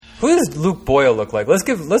Who does Luke Boyle look like? Let's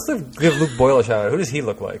give Luke Boyle a shout out. Who does he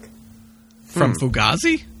look like? From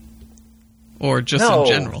Fugazi? Or just in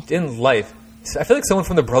general? In life. I feel like someone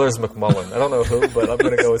from the Brothers McMullen. I don't know who, but I'm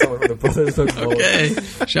going to go with someone from the Brothers McMullen. Okay.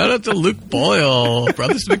 Shout out to Luke Boyle,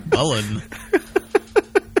 Brothers McMullen.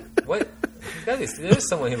 What? There's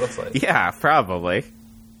someone he looks like. Yeah, probably.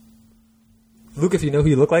 Luke, if you know who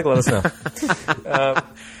you look like, let us know.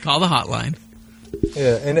 Call the hotline.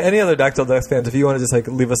 Yeah, and any other Dactyl Ducks fans, if you want to just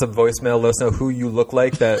leave us a voicemail, let us know who you look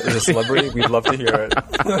like that is a celebrity. We'd love to hear it.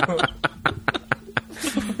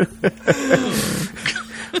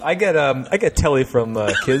 I get Telly from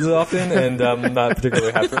Kids often, and I'm not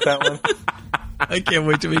particularly happy with that one. I can't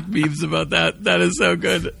wait to make memes about that. That is so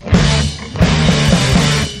good.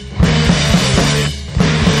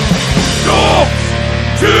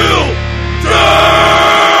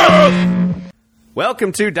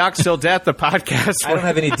 Welcome to Doc Till Death, the podcast. I don't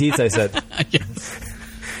have any deets, I said. Yes.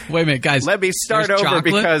 Wait a minute, guys. Let me start over chocolate,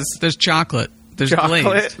 because... There's chocolate. There's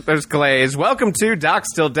glaze. There's glaze. Welcome to Doc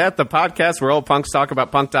Till Death, the podcast where old punks talk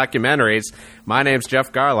about punk documentaries. My name's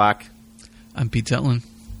Jeff Garlock. I'm Pete Tetlin.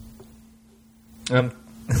 I'm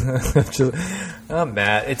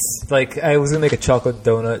Matt. It's like I was going to make a chocolate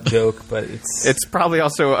donut joke, but It's probably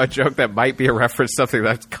also a joke that might be a reference to something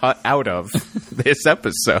that's cut out of this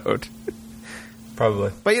episode.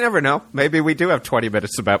 Probably. But you never know. Maybe we do have 20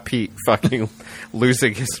 minutes about Pete fucking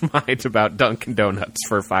losing his mind about Dunkin' Donuts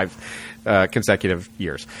for 5 consecutive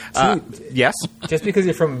years. Yes? Just because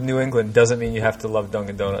you're from New England doesn't mean you have to love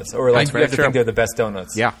Dunkin' Donuts. Or you have to think they're the best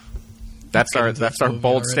donuts. Yeah. That's our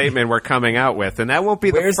bold statement we're coming out with. And that won't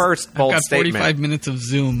be the first bold statement. I've got 45 minutes of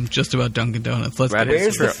Zoom just about Dunkin' Donuts. That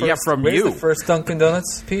is true. Where's the first Dunkin'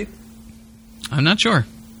 Donuts, Pete? I'm not sure.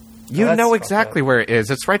 You know exactly where it is.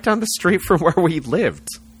 It's right down the street from where we lived,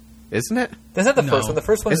 isn't it? That's not the first one. The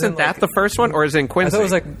first one isn't that the first one, or is it in Quincy? I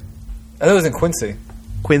thought it was in Quincy.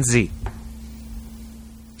 Quincy.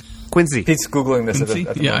 Pete's Googling this Quincy?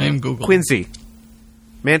 at the Yeah, moment. I am Googling. Quincy.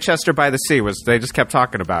 Manchester by the Sea they just kept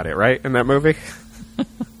talking about it, right, in that movie?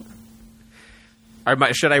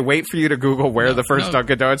 Should I wait for you to Google where the first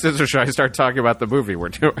Dunkin' Donuts is, or should I start talking about the movie we're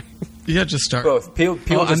doing? Yeah, just start. Both.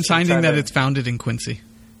 I'm finding that it's founded in Quincy.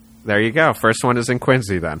 There you go. First one is in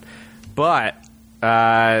Quincy, then. But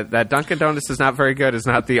that Dunkin' Donuts is not very good is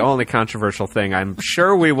not the only controversial thing I'm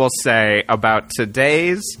sure we will say about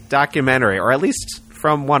today's documentary, or at least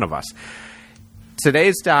from one of us.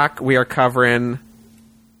 Today's doc, we are covering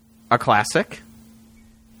a classic,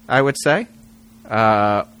 I would say.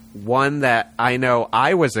 One that I know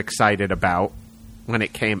I was excited about when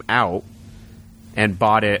it came out and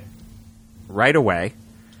bought it right away.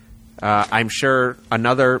 I'm sure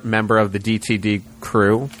another member of the DTD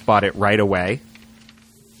crew bought it right away.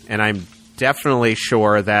 And I'm definitely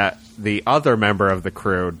sure that the other member of the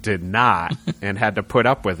crew did not and had to put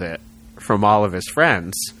up with it from all of his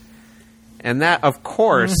friends. And that, of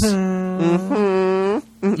course, that,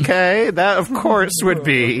 of course, would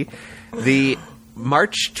be the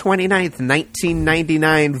March 29th,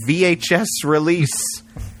 1999 VHS release.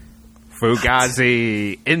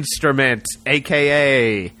 Fugazi Instrument,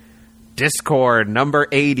 a.k.a. Discord number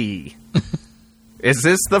 80. Is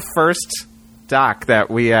this the first doc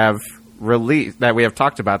that we have released, that we have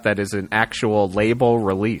talked about, that is an actual label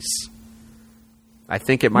release? I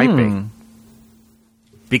think it might be.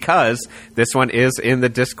 Because this one is in the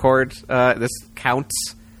Discord. This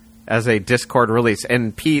counts as a Discord release.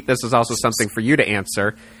 And Pete, this is also something for you to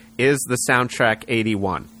answer. Is the soundtrack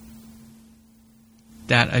 81?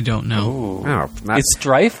 That I don't know. Oh, Is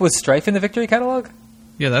Strife? Was Strife in the Victory catalog?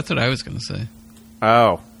 Yeah, that's what I was going to say.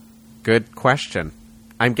 Oh, good question.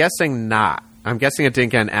 I'm guessing not. I'm guessing it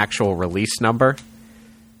didn't get an actual release number.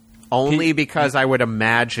 Only because I would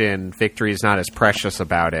imagine Victory is not as precious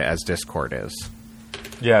about it as Discord is.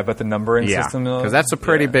 Yeah, but the numbering system... because that's a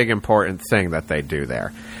pretty big important thing that they do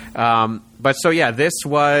there. But so, yeah, this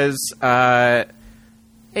was... hey,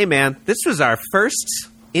 man, this was our first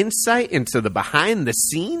insight into the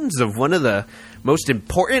behind-the-scenes of one of the most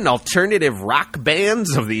important alternative rock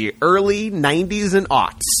bands of the early 90s and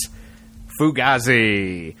aughts.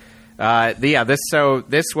 Fugazi.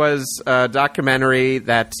 This was a documentary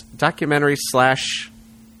slash...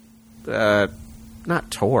 not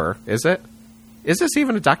tour, is it? Is this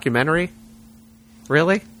even a documentary?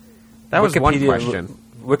 Really? That was one question.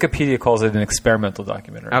 Wikipedia calls it an experimental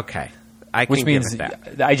documentary. Okay. Which means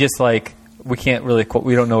I just we can't really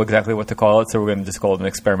we don't know exactly what to call it, so we're going to just call it an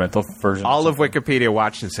experimental version. All of Wikipedia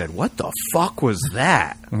watched and said, "What the fuck was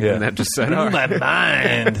that?" Yeah. And that just said, "Oh my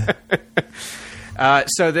mind."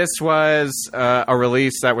 So this was a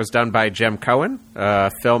release that was done by Jem Cohen, a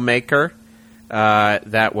filmmaker.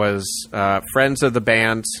 that was friends of the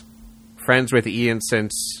band, friends with Ian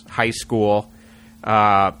since high school,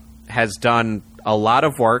 has done a lot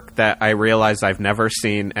of work that I realize I've never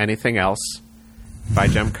seen anything else by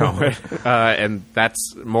Jem Cohen. And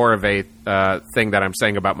that's more of a thing that I'm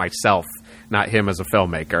saying about myself, not him as a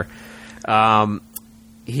filmmaker.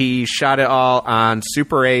 He shot it all on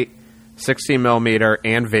Super 8, 16 millimeter,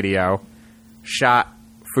 and video. Shot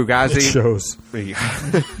Fugazi. It shows.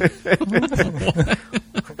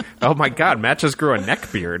 Oh my God! Matt just grew a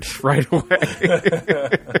neck beard right away.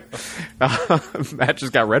 Matt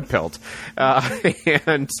just got red pilled,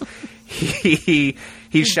 and he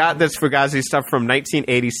shot this Fugazi stuff from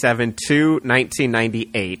 1987 to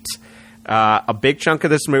 1998. A big chunk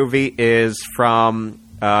of this movie is from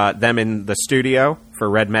them in the studio for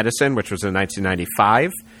Red Medicine, which was in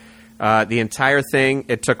 1995. The entire thing,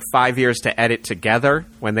 it took 5 years to edit together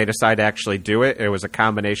when they decided to actually do it. It was a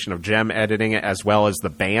combination of Jem editing it as well as the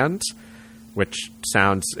band, which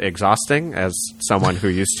sounds exhausting as someone who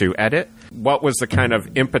used to edit. What was the kind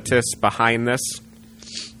of impetus behind this?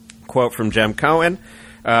 Quote from Jem Cohen.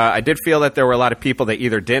 I did feel that there were a lot of people that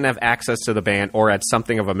either didn't have access to the band or had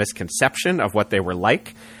something of a misconception of what they were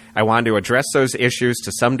like. I wanted to address those issues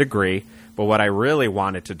to some degree, but what I really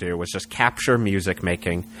wanted to do was just capture music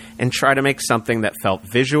making and try to make something that felt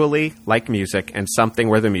visually like music and something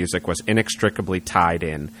where the music was inextricably tied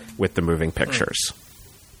in with the moving pictures.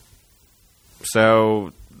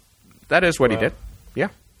 So that is what he did. Yeah.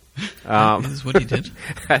 That is what he did.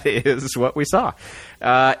 That is what we saw.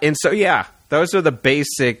 And so, yeah, those are the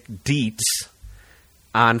basic deets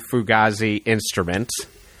on Fugazi Instrument.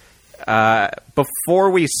 Before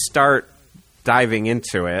we start diving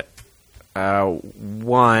into it,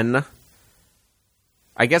 one,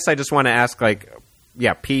 I guess I just want to ask,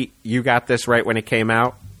 Pete, you got this right when it came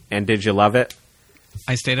out, and did you love it?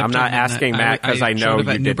 I stayed up. I'm not asking Matt because I know you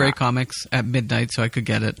did Newbury not. Comics at midnight so I could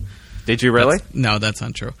get it. Did you really? No, that's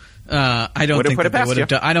not true. I don't Would've think put it that they past would have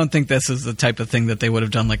you. done. I don't think this is the type of thing that they would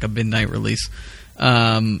have done like a midnight release.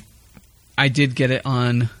 I did get it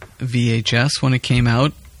on VHS when it came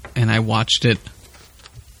out, and I watched it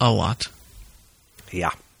a lot.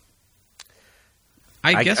 Yeah.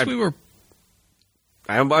 I guess we were.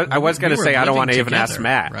 I was going to say I don't want to even ask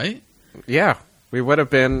Matt. Right? Yeah, we would have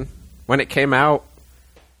been when it came out.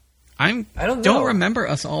 I don't don't know. remember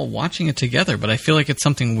us all watching it together, but I feel like it's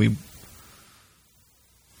something we.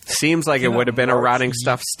 Seems like it would have been a Rotting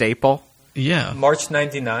Stuff staple. Yeah. March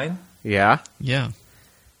 99? Yeah. Yeah.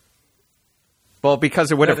 Well,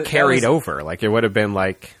 because it would have that carried was- over. Like, it would have been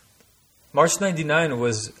like... March 99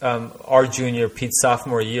 was our junior, Pete's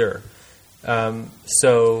sophomore year.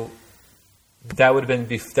 So that would have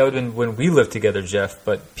been when we lived together, Jeff,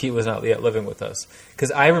 but Pete was not yet living with us.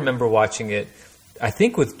 Because I remember watching it, I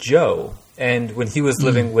think with Joe, and when he was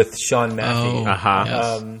living with Sean Matthew. Oh, Uh-huh.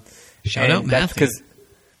 yes. Shout out Matthew.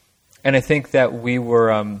 And I think that we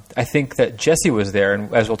were. I think that Jesse was there,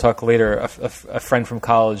 and as we'll talk later, a friend from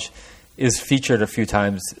college is featured a few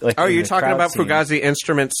times. Like, Oh, in you're the talking crowd about scene. Fugazi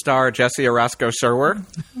Instrument star Jesse Orozco Serwer?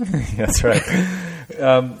 That's right.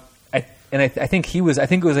 I think he was. I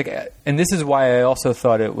think it was like, and this is why I also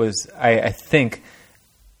thought it was. I think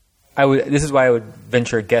I would. This is why I would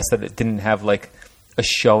venture a guess that it didn't have like a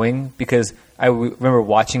showing, because I remember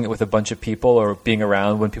watching it with a bunch of people or being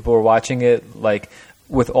around when people were watching it, like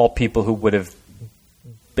with all people who would have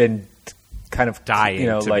been kind of Dying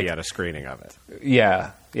to be at a screening of it.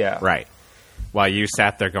 Yeah. Right. While you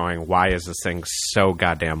sat there going, why is this thing so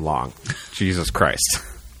goddamn long? Jesus Christ.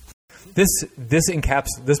 This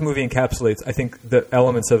movie encapsulates, I think, the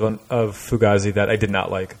elements of Fugazi that I did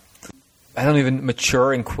not like. I don't even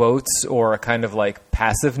mature in quotes, or a kind of like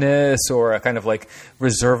passiveness, or a kind of like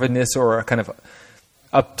reservedness, or a kind of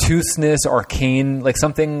obtuseness, arcane, like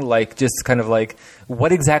something like just kind of like,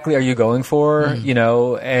 what exactly are you going for,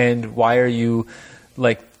 and why are you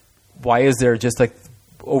like, why is there just like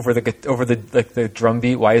over the like the drum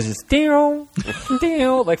beat, why is it just down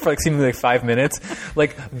like for like seemingly like 5 minutes,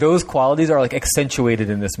 like those qualities are like accentuated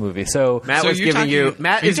in this movie. So Matt is giving you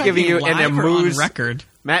an record.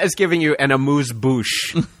 Matt is giving you an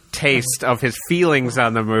amuse-bouche taste of his feelings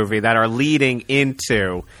on the movie that are leading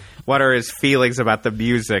into what are his feelings about the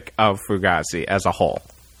music of Fugazi as a whole.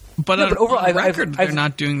 But No, on, but overall, on record, they're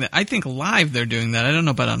not doing that. I think live they're doing that. I don't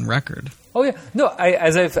know about on record. oh yeah, no,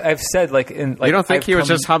 as I've said, like in like, You don't think I've he was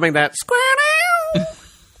come- just humming that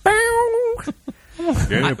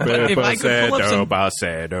If I could pull up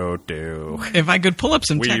If I could pull up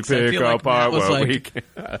some We text, I pick feel like apart Matt was what we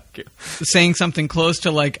like can. saying something close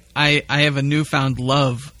to like, I have a newfound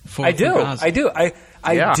love for I do. Fugazi. I do.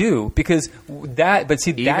 I do, because that. But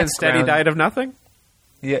see, Even that's Steady died of nothing.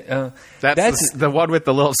 Yeah, That's the one with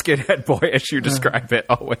the little skinhead boy, as you describe it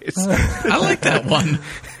always. I like that one.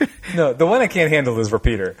 no. The one I can't handle is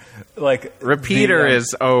Repeater. Like Repeater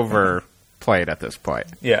is overplayed at this point.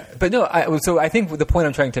 Yeah, but no. So I think the point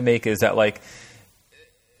I'm trying to make is that like,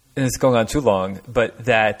 and it's going on too long, but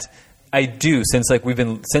that I do since we've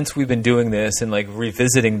been doing this and like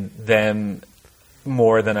revisiting them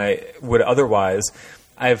more than I would otherwise,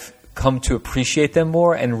 I've come to appreciate them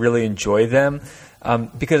more and really enjoy them.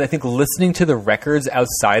 Because I think listening to the records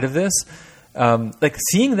outside of this, like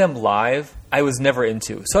seeing them live, I was never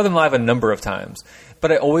into. Saw them live a number of times,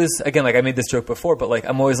 but I always, again, like I made this joke before, but like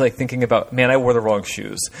I'm always like thinking about, man, I wore the wrong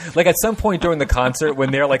shoes. Like at some point during the concert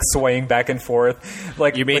when they're like swaying back and forth,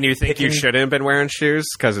 like you mean like you think you shouldn't have been wearing shoes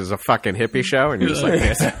because it's a fucking hippie show, and you're just like,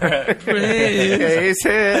 praise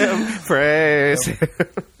him, praise him.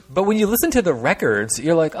 But when you listen to the records,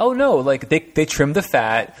 you're like, oh no, like they trimmed the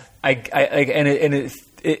fat. It's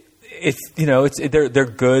you know they're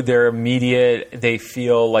good, they're immediate, they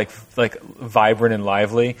feel like vibrant and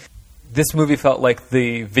lively. This movie felt like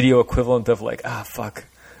the video equivalent of like, fuck,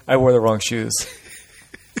 I wore the wrong shoes.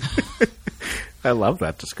 I love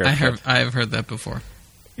that description. I have heard that before.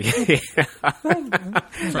 That's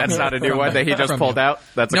not a new one that he just pulled out.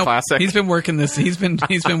 That's a classic. He's been working this. He's been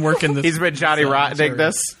working this. He's been Johnny Rotting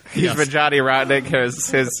this. He's been Johnny Rotting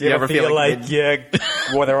his. You ever feel like you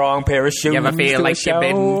wore the wrong pair of shoes? You ever feel like you've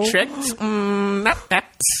been tricked? Not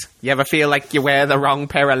that. You ever feel like you wear the wrong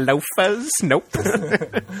pair of loafers? Nope.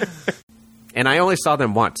 And I only saw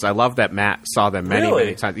them once. I love that Matt saw them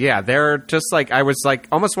many times. Yeah, they're just like, I was like,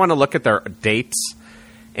 almost want to look at their dates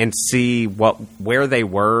and see where they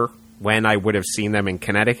were when I would have seen them in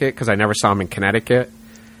Connecticut, because I never saw them in Connecticut.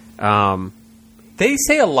 They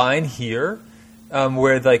say a line here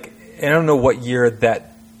where, like, I don't know what year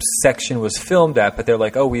that section was filmed at, but they're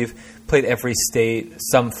like, oh, we've played every state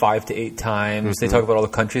some 5 to 8 times. Mm-hmm. They talk about all the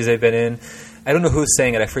countries they've been in. I don't know who's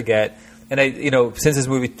saying it. I forget. And since this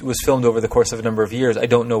movie was filmed over the course of a number of years, I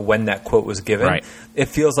don't know when that quote was given. Right. It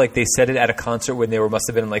feels like they said it at a concert when they must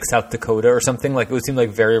have been in like South Dakota or something. Like it would seem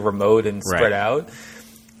like very remote and spread out.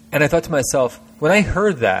 And I thought to myself, when I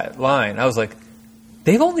heard that line, I was like,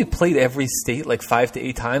 they've only played every state like 5 to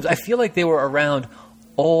 8 times. I feel like they were around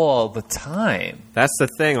all the time. That's the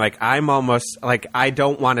thing. Like, I'm almost like, I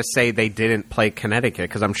don't want to say they didn't play Connecticut,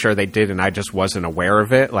 because I'm sure they did, and I just wasn't aware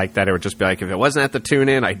of it. Like, that it would just be like, if it wasn't at the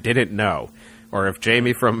tune-in, I didn't know. Or if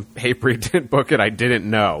Jamie from Hatebreed didn't book it, I didn't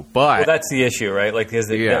know. But that's the issue, right? Like, because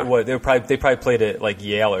they probably played it like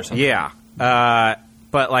Yale or something. Yeah.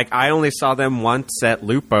 But like, I only saw them once at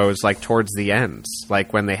Lupo's, like towards the ends,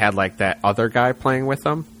 like when they had like that other guy playing with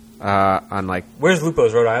them. On like, where's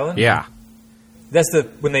Lupo's, Rhode Island? Yeah. That's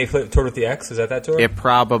when they toured with the X? Is that tour? It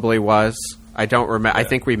probably was. I don't remember. Yeah. I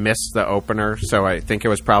think we missed the opener, so I think it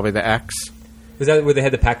was probably the X. Is that where they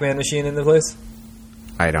had the Pac-Man machine in the place?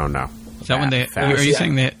 I don't know. Is that when they? Are you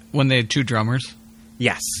saying that when they had 2 drummers?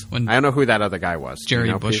 Yes. I don't know who that other guy was.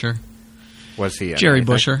 Jerry Busher. Was he? Jerry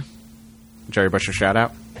Busher. Jerry Busher, shout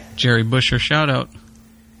out. Jerry Busher, shout out.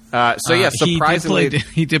 So yeah, surprisingly,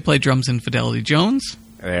 he did play drums in Fidelity Jones.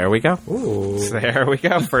 There we go. Ooh. There we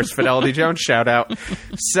go. First Fidelity Jones shout out.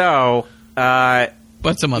 So, but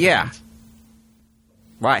some other things.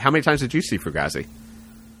 Right. How many times did you see Fugazi?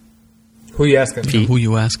 Who you asking? Who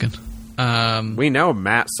you asking? We know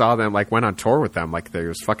Matt saw them, like went on tour with them, like they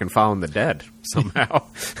was fucking following the dead somehow.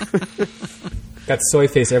 Got soy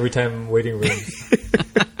face every time waiting rooms.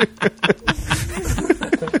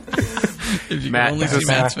 If you can only see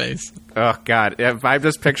Matt's face. Oh, God. If I'm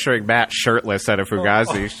just picturing Matt shirtless at a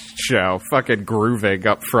Fugazi show, fucking grooving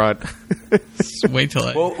up front. Wait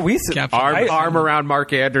till arm around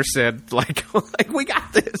Mark Anderson, like we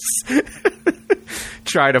got this.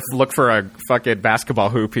 Try to look for a fucking basketball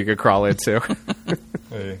hoop he could crawl into.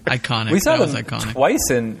 Iconic. We saw that them was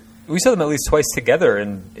iconic. We saw them at least twice together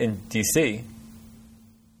in D.C.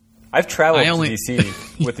 I've traveled to D.C.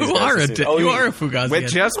 with these guys. You are a Fugazi. With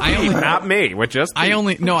just me, not me. With just me. I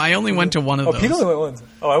only went to one of those. Pete only went once.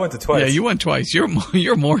 Oh, I went to twice. Yeah, you went twice. You're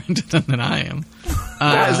more into them than I am.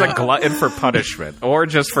 That is a glutton for punishment, or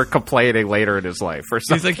just for complaining later in his life. Or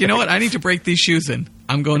something. He's like, you know what? I need to break these shoes in.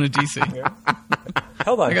 I'm going to D.C.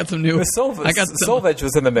 Hold on. I got some new. Solvej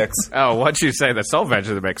was in the mix. Oh, once you say the Solvej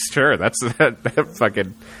in the mix, sure. That's that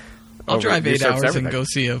fucking. I'll drive 8 hours and go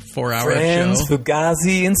see a 4-hour Friends, show.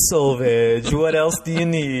 Fugazi, and Solvej. What else do you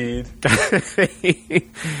need?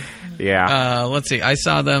 Yeah. Let's see. I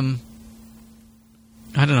saw them,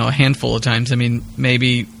 I don't know, a handful of times. I mean,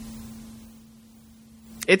 maybe...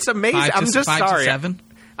 It's amazing. I'm just sorry. 5 to 7?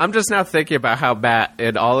 I'm just now thinking about how Matt,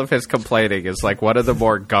 in all of his complaining, is like one of the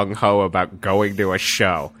more gung-ho about going to a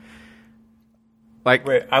show. Like,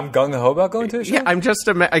 Wait, I'm gung-ho about going to a show? yeah, I'm just,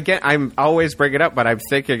 again, I'm always bringing it up, but I'm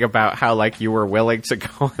thinking about how, like, you were willing to go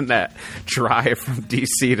on that drive from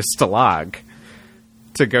D.C. to Stalag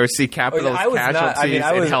to go see Capital's I was not- Casualties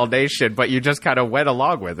I in was- Hell Nation, but you just kind of went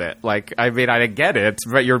along with it. Like, I mean, I get it,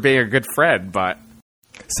 but you're being a good friend, but...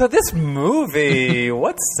 So this movie,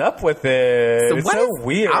 what's up with it? It's What so is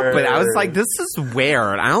weird. up with it? I was like, this is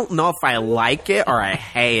weird. I don't know if I like it or I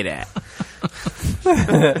hate it.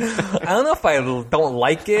 I don't know if I don't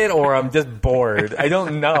like it or I'm just bored. I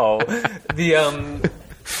don't know.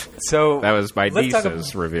 So That was my let's talk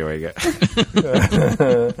nieces reviewing it.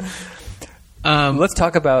 Let's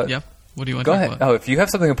talk about. Yeah. What do you want Go to talk ahead. about? Oh, if you have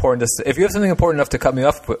something important to say, if you have something important enough to cut me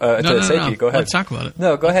off to say to you, go ahead. Let's talk about it.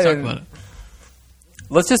 No, go Let's ahead talk and- about it.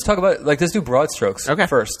 Let's just talk about let's do broad strokes Okay.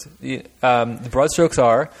 first. The broad strokes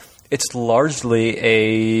are it's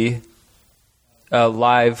largely a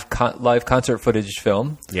live concert footage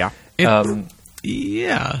film. Yeah. It-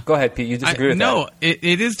 yeah. Go ahead, Pete. You disagree with that? No, it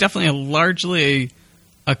is definitely largely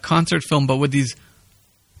a concert film, but with these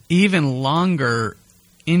even longer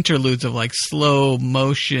interludes of like slow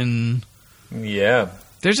motion. Yeah.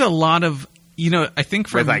 There's a lot of, I think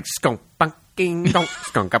With from like skunk bunking donk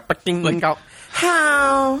skunk bunking donk.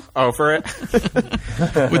 How over it?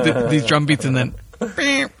 with these drum beats and then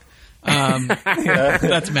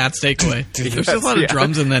that's Matt's takeaway. There's just a lot of yeah.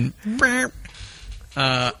 drums and then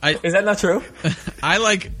Is that not true? I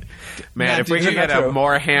like Man, Matt, if we did could you- get a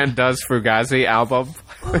More Hand Does Fugazi album.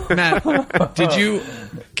 Matt,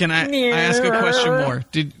 can I ask a question more?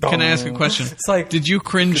 Can I ask a question? It's like- did you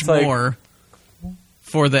cringe it's like- more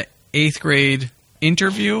for the 8th grade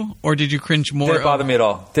interview, or did you cringe more Didn't bother me at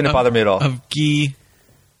all. Didn't bother me at all. of Guy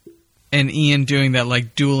and Ian doing that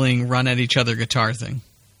like dueling run at each other guitar thing?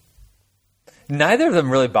 Neither of them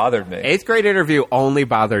really bothered me. 8th grade interview only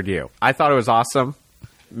bothered you. I thought it was awesome.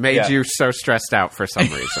 Made Yeah. you so stressed out for some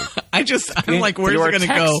reason. I'm like, where's you it were going to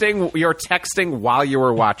go? texting. You were texting while you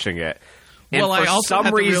were watching it. And Well, for I also some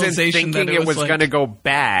had the reason realization thinking that it it was was going to go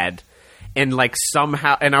bad, and like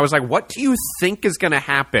somehow, and I was like, "What do you think is going to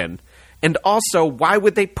happen?" And also, why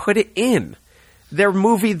would they put it in their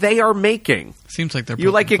movie they are making? Seems like they're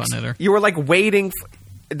You like poking fun at her. you were like waiting.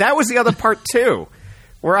 That was the other part too,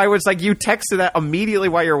 where I was like, you texted that immediately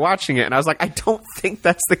while you're watching it, and I was like, I don't think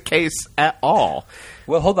that's the case at all.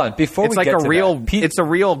 Well, hold on. Before It's we like get a to real. that, Pete, It's a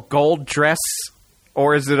real gold dress,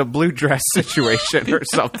 or is it a blue dress situation or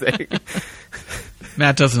something?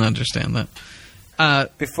 Matt doesn't understand that.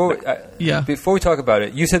 Yeah. Before we talk about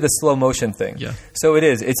it, you said the slow motion thing. Yeah. So it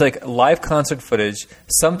is. It's like live concert footage.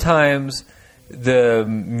 Sometimes the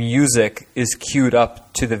music is queued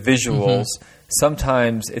up to the visuals. Mm-hmm.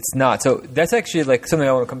 Sometimes it's not. So that's actually like something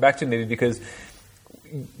I want to come back to maybe because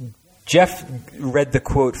Jeff read the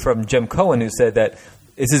quote from Jem Cohen who said that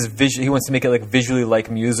this is he wants to make it like visually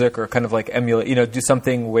like music or kind of like emulate, do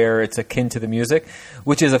something where it's akin to the music,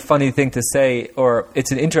 which is a funny thing to say, or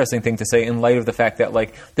it's an interesting thing to say in light of the fact that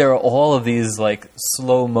like there are all of these like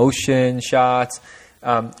slow motion shots,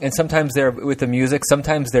 and sometimes they're with the music,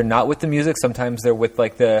 sometimes they're not with the music, sometimes they're with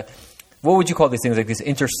like the, what would you call these things, like these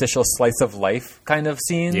interstitial slice of life kind of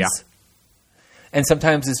scenes? Yeah. And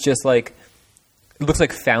sometimes it's just like, it looks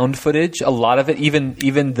like found footage. A lot of it, even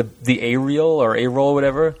the A-reel or A-roll,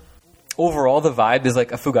 whatever. Overall, the vibe is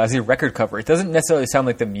like a Fugazi record cover. It doesn't necessarily sound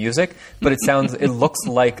like the music, but it looks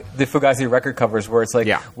like the Fugazi record covers, where it's like,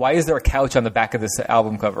 Yeah. why is there a couch on the back of this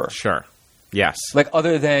album cover? Sure. Yes. Like,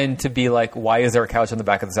 other than to be like, why is there a couch on the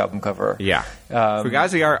back of this album cover? Yeah.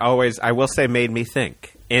 Fugazi art always, I will say, made me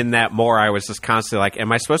think. In that more, I was just constantly like, am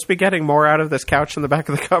I supposed to be getting more out of this couch on the back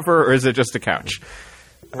of the cover, or is it just a couch?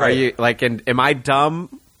 Are Right. you like, am I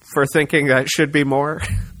dumb for thinking that should be more?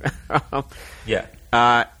 Yeah.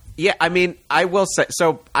 Yeah, I mean, I will say,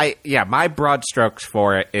 my broad strokes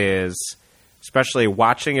for it is, especially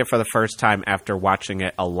watching it for the first time after watching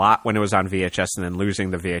it a lot when it was on VHS and then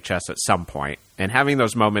losing the VHS at some point, and having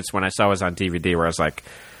those moments when I saw it was on DVD where I was like,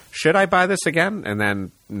 should I buy this again? And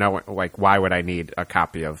then, no, like, why would I need a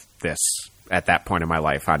copy of this at that point in my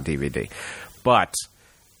life on DVD? But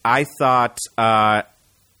I thought,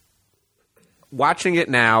 watching it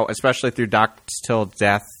now, especially through Docs Till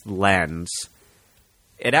Death lens,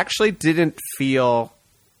 it actually didn't feel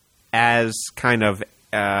as kind of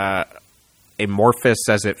amorphous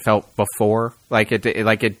as it felt before. Like it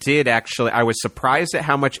did actually. I was surprised at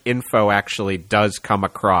how much info actually does come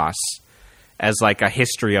across as like a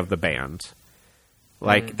history of the band.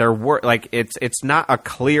 Like there were like it's not a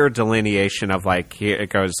clear delineation of like here it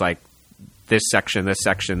goes like this section,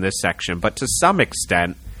 but to some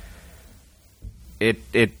extent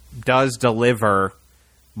it does deliver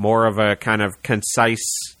more of a kind of concise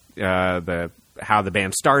how the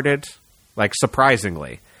band started, like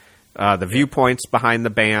surprisingly, the viewpoints behind the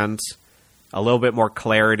band, a little bit more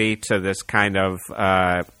clarity to this kind of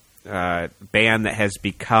band that has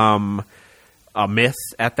become a myth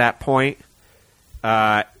at that point,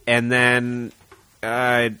 and then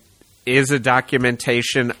is a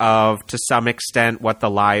documentation of, to some extent, what the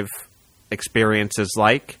live experience is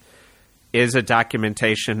like. Is a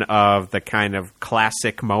documentation of the kind of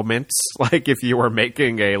classic moments, like if you were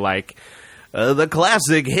making a the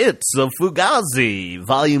classic hits of Fugazi,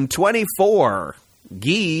 Volume 24, Guy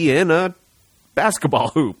in a basketball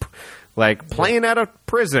hoop, like playing at a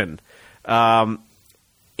prison. And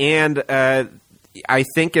I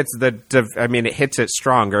think it's it hits it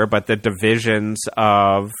stronger, but the divisions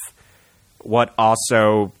of what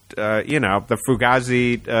also, the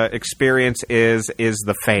Fugazi experience is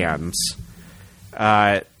the fans.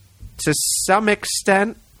 To some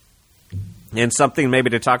extent, and something maybe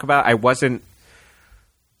to talk about, I wasn't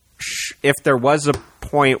if there was a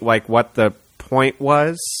point, like what the point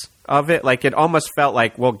was of it. Like, it almost felt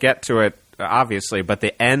like, we'll get to it, obviously, but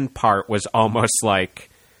the end part was almost like,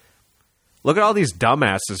 look at all these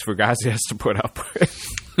dumbasses Fugazi has to put up with.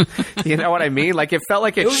 You know what I mean? Like, it felt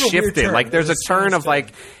like it shifted. Like, there's a turn of,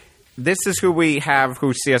 like, this is who we have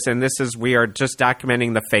who see us, and we are just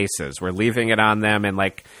documenting the faces. We're leaving it on them, and,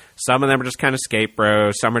 like, some of them are just kind of skate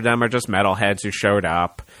bros. Some of them are just metalheads who showed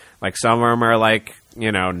up. Like, some of them are, like,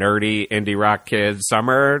 nerdy indie rock kids. Some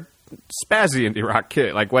are spazzy indie rock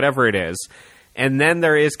kids. Like, whatever it is. And then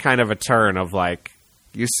there is kind of a turn of, like,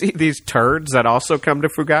 you see these turds that also come to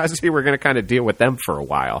Fugazi? We're going to kind of deal with them for a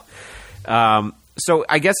while. So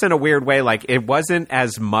I guess in a weird way, like, it wasn't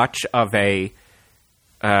as much of a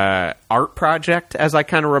art project as I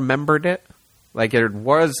kind of remembered it. Like, it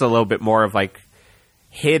was a little bit more of, like,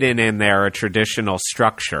 hidden in there a traditional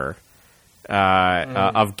structure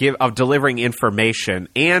of delivering information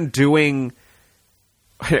and doing,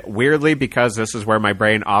 weirdly, because this is where my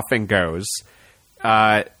brain often goes,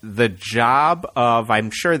 the job of,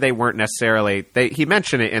 I'm sure they weren't necessarily, he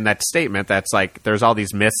mentioned it in that statement that's like, there's all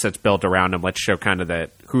these myths that's built around them. Let's show kind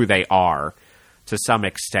of who they are to some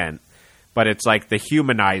extent. But it's like the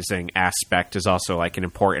humanizing aspect is also like an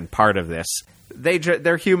important part of this.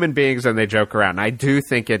 They're human beings and they joke around. I do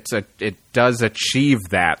think it does achieve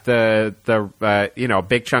that. A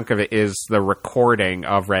big chunk of it is the recording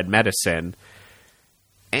of Red Medicine.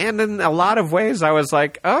 And in a lot of ways, I was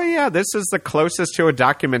like, oh, yeah, this is the closest to a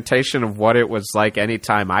documentation of what it was like any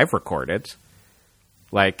time I've recorded.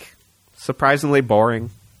 Like, surprisingly boring.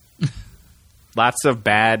 Lots of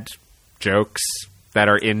bad jokes that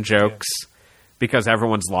are in jokes because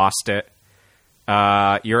everyone's lost it.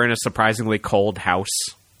 You're in a surprisingly cold house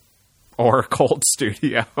or a cold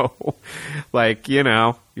studio. Like,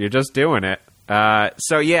 you're just doing it.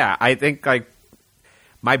 So, yeah, I think, like,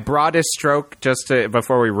 my broadest stroke,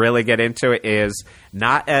 before we really get into it, is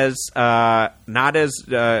not as kind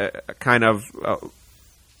of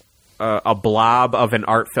a blob of an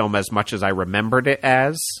art film as much as I remembered it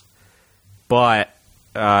as, but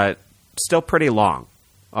still pretty long.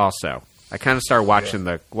 Also, I kind of started watching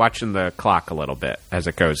the clock a little bit as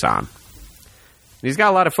it goes on. He's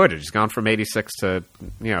got a lot of footage. He's gone from 86 to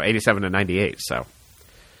 87 to 98. So,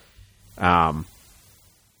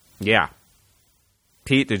 yeah.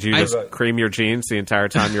 Pete, did you just cream your jeans the entire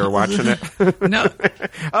time you were watching it? No.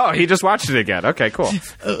 Oh, he just watched it again. Okay, cool.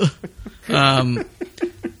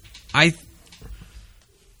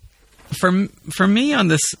 For me on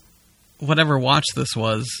this, whatever watch this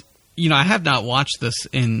was, I have not watched this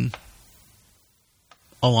in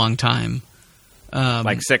a long time.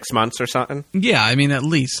 Like 6 months or something? Yeah, I mean, at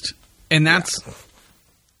least. And that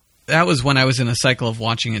was when I was in a cycle of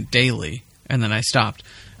watching it daily, and then I stopped.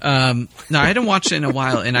 No, I hadn't watched it in a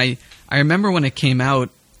while, and I remember when it came out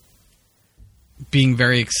being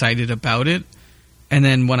very excited about it, and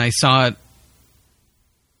then when I saw it,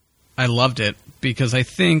 I loved it, because I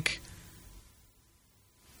think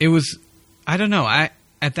it was, I don't know,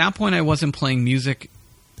 at that point I wasn't playing music,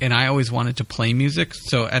 and I always wanted to play music,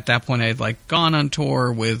 so at that point I had like gone on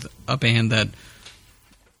tour with a band that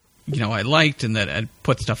I liked and that I'd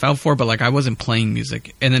put stuff out for, but like I wasn't playing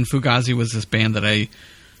music, and then Fugazi was this band that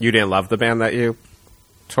You didn't love the band that you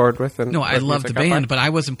toured with? No, I loved the band, but I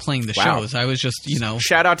wasn't playing the shows. I was just,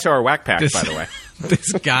 Shout out to our Whack Pack, by the way.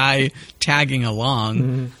 This guy tagging along.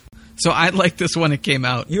 Mm-hmm. So I liked this when it came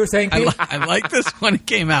out. You were saying, I liked this when it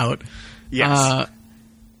came out. Yes.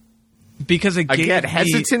 Because it gave Again,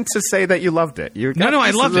 hesitant to say that you loved it. No, I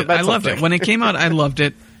loved it. I loved it. When it came out, I loved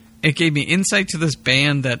it. It gave me insight to this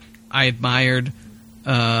band that I admired.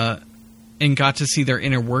 and got to see their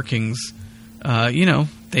inner workings.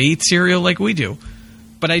 They eat cereal like we do.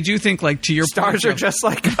 But I do think, like, to your Stars point, are just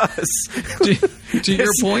like us. to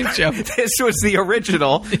your point, Jeff. This was the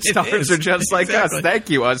original. Stars are just like us.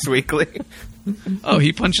 Thank you, Us Weekly. Oh,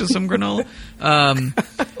 he punches some granola. So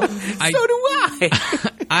do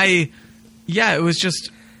I. It was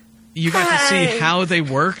just you got to see how they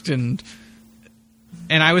worked, and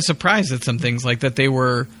I was surprised at some things like that. They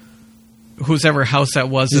were whosever house that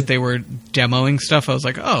was that they were demoing stuff. I was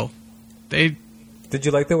like, oh, they. Did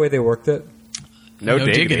you like the way they worked it? No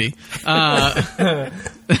diggity. Time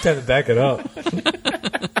to back it up.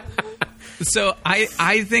 So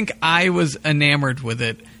I think I was enamored with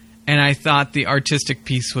it, and I thought the artistic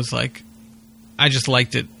piece was like, I just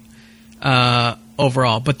liked it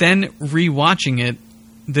overall. But then rewatching it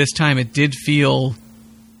this time, it did feel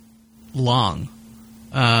long.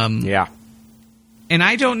 Yeah. And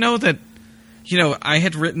I don't know that, I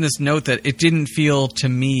had written this note that it didn't feel to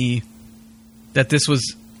me that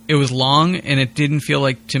it was long, and it didn't feel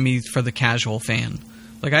like to me for the casual fan.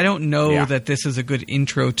 Like, I don't know that this is a good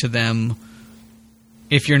intro to them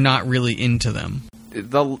if you're not really into them.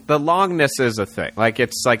 The longness is a thing. Like,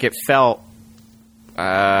 it's like it felt,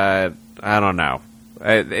 I don't know.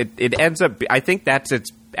 It ends up, I think that's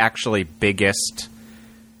its actually biggest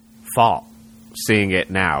fault, seeing it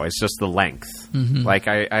now. It's just the length. Mm-hmm. Like,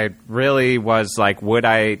 I really was like, would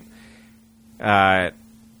I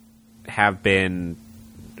have been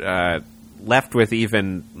left with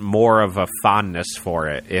even more of a fondness for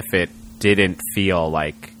it if it didn't feel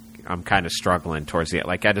like I'm kind of struggling towards it.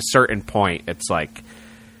 Like, at a certain point, it's like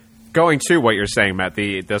going to what you're saying, Matt,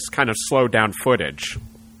 this kind of slowed down footage.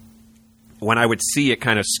 When I would see it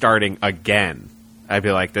kind of starting again, I'd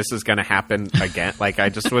be like, this is going to happen again. Like, I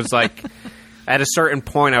just was like, at a certain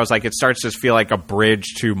point, I was like, it starts to feel like a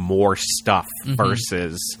bridge to more stuff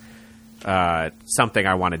versus something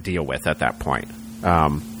I want to deal with at that point.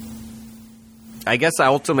 I guess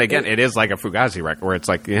ultimately, again, it is like a Fugazi record where it's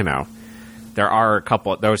like, there are a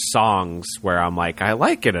couple of those songs where I'm like, I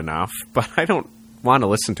like it enough, but I don't want to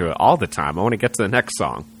listen to it all the time. I want to get to the next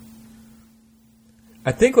song.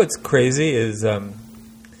 I think what's crazy is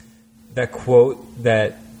that quote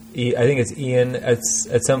that I think it's Ian at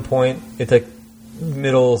some point. It's like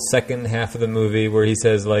middle second half of the movie where he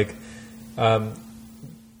says like lots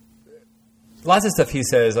of stuff he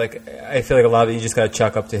says. Like, I feel like a lot of it you just got to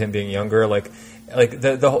chalk up to him being younger. Like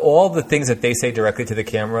the all the things that they say directly to the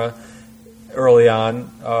camera early on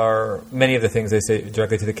are many of the things they say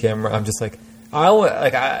directly to the camera. I'm just like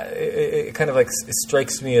it kind of like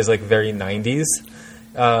strikes me as like very 90s.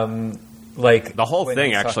 Like the whole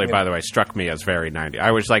thing actually, by the way, struck me as very 90s.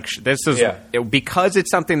 I was like, this is because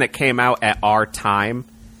it's something that came out at our time,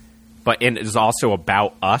 but it is also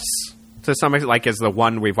about us to some extent. Like, as the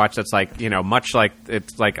one we've watched, that's like, much like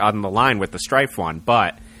it's like on the line with the Strife one,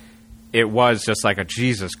 but it was just like a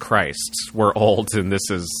Jesus Christ, we're old and this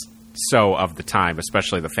is so of the time,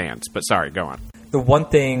 especially the fans. But sorry, go on. The one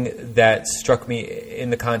thing that struck me in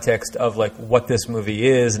the context of like what this movie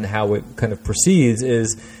is and how it kind of proceeds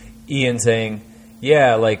is Ian saying,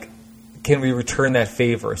 "Yeah, like, can we return that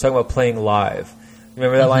favor?" He's talking about playing live.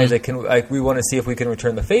 Remember that line? He's like, we want to see if we can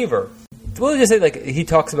return the favor. We'll just say like he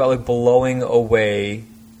talks about like blowing away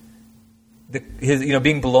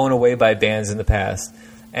being blown away by bands in the past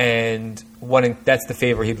and wanting that's the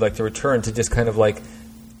favor he'd like to return, to just kind of like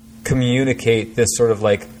communicate this sort of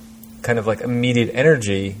like kind of like immediate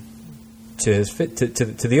energy to his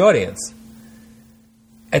to the audience.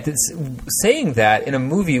 At this, saying that in a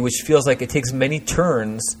movie which feels like it takes many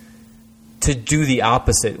turns to do the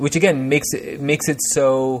opposite, which again makes it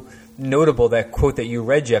so notable, that quote that you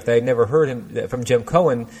read, Jeff, that I'd never heard from Jem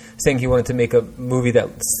Cohen saying he wanted to make a movie that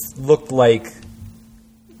looked like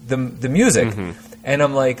the music. And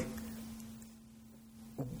I'm like,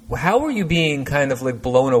 how are you being kind of like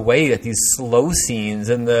blown away at these slow scenes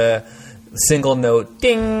and the single note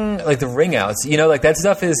ding, like the ring outs, like that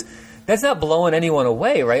stuff is, that's not blowing anyone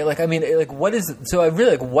away, right? Like, I mean, like, what is, so I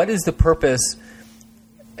really like, what is the purpose?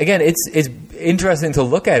 Again, it's interesting to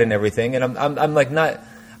look at and everything. And I'm like, not,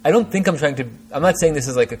 I don't think I'm not saying this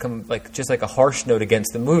is like just like a harsh note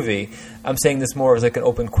against the movie. I'm saying this more as like an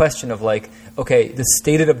open question of like, okay, the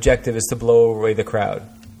stated objective is to blow away the crowd.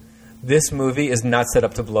 This movie is not set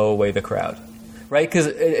up to blow away the crowd, right? Because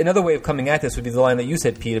another way of coming at this would be the line that you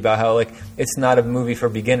said, Pete, about how like it's not a movie for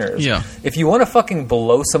beginners. Yeah. If you want to fucking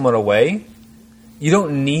blow someone away, you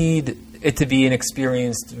don't need it to be an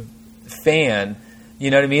experienced fan. You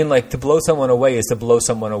know what I mean? Like, to blow someone away is to blow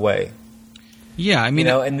someone away. Yeah, I mean,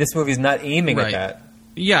 and this movie's not aiming right. at that.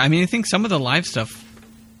 Yeah, I mean, I think some of the live stuff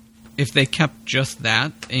if they kept just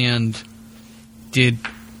that and did,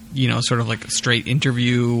 sort of like a straight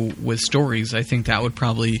interview with stories, I think that would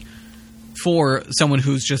probably, for someone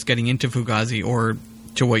who's just getting into Fugazi, or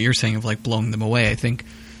to what you're saying of like blowing them away, I think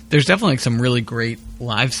there's definitely like some really great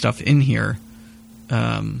live stuff in here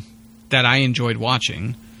that I enjoyed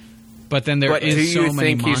watching. But then there is so many montages. Do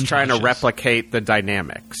you think he's trying to replicate the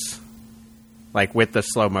dynamics? Like with the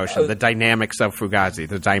slow motion, the dynamics of Fugazi,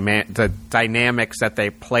 the dynamics that they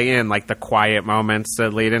play in, like the quiet moments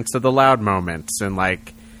that lead into the loud moments. And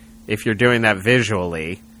like, if you're doing that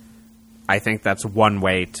visually, I think that's one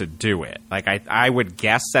way to do it. Like, I would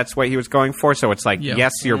guess that's what he was going for. So it's like,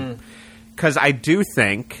 yes, you're... Because I do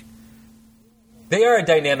think... They are a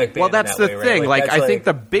dynamic band. Well, that's the way, thing. Right? Like, I think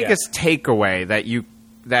the biggest takeaway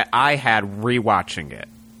that I had rewatching it,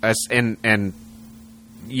 and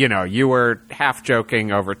you were half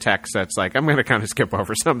joking over text that's like, I'm going to kind of skip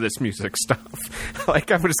over some of this music stuff.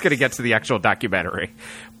 Like, I'm just going to get to the actual documentary.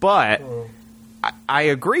 But I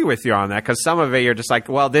agree with you on that, because some of it you're just like,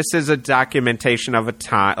 well, this is a documentation of a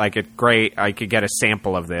time. Like, it's great. I could get a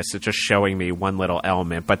sample of this. It's just showing me one little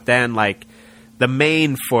element. But then, like, the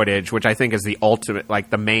main footage, which I think is the ultimate, like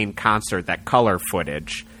the main concert, that color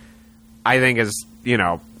footage, I think is,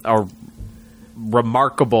 a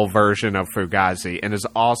remarkable version of Fugazi, and is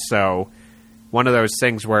also one of those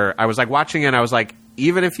things where I was like watching it and I was like,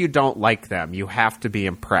 even if you don't like them, you have to be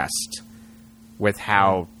impressed with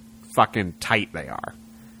how fucking tight they are.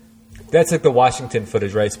 That's like the Washington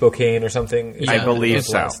footage, right? Spokane or something? Yeah, I believe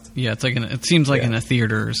so. Yeah, it's like it seems like in a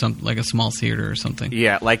theater or something, like a small theater or something.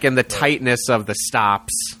 Yeah, like in the tightness of the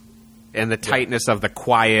stops and the tightness of the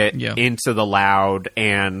quiet into the loud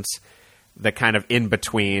and the kind of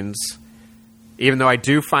in-betweens. Even though I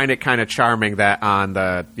do find it kind of charming that on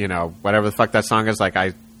the, whatever the fuck that song is, like,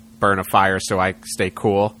 I burn a fire so I stay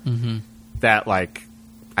cool. Mm-hmm. That, like,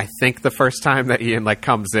 I think the first time that Ian, like,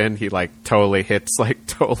 comes in, he, like, totally hits, like,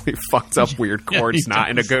 totally fucked up weird chords, not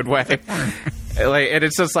in a good way. Like, and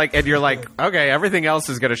it's just like, and you're like, okay, everything else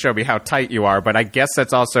is going to show me how tight you are, but I guess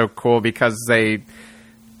that's also cool because they're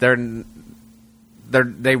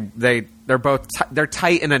both they're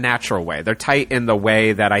tight in a natural way. They're tight in the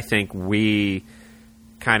way that I think we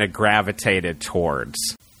kind of gravitated towards.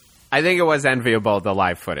 I think it was enviable, the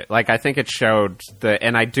live footage. Like, I think it showed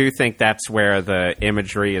and I do think that's where the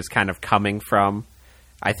imagery is kind of coming from.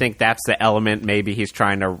 I think that's the element maybe he's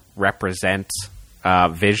trying to represent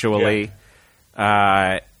visually.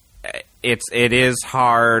 Yeah. It is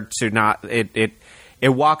hard to not it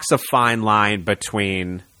walks a fine line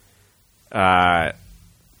between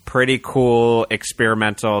pretty cool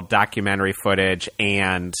experimental documentary footage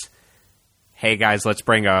and, hey guys, let's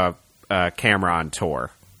bring a camera on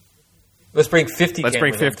tour. Let's bring 50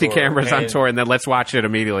 cameras on tour, and then let's watch it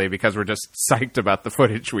immediately because we're just psyched about the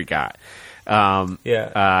footage we got.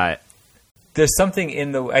 There's something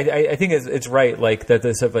in the... I think it's right, like, that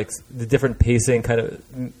the sort of, like, the different pacing kind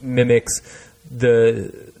of mimics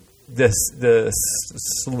the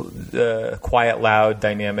quiet, loud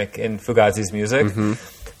dynamic in Fugazi's music. Mm-hmm.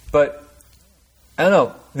 But I don't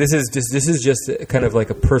know. This is just kind of like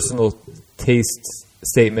a personal taste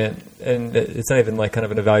statement, and it's not even like kind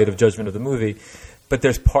of an evaluative judgment of the movie. But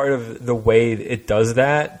there's part of the way it does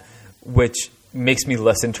that which makes me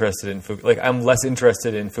less interested in Fugazi. Like, I'm less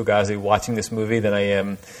interested in Fugazi watching this movie than I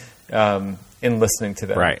am in listening to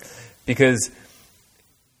them. Right. Because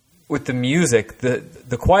with the music,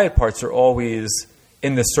 the quiet parts are always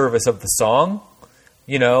in the service of the song,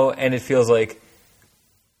 and it feels like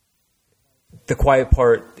the quiet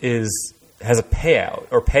part has a payout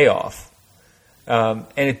or payoff. And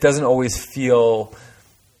it doesn't always feel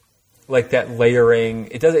like that layering.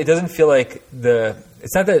 It doesn't feel like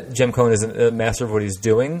it's not that Jem Cohen isn't a master of what he's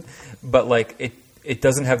doing, but like it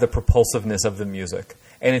doesn't have the propulsiveness of the music.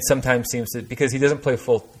 And it sometimes seems to, because he doesn't play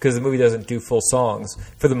because the movie doesn't do full songs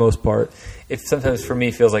for the most part, it sometimes for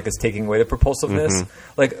me feels like it's taking away the propulsiveness.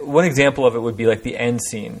 Mm-hmm. Like, one example of it would be like the end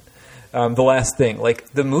scene, the last thing. Like,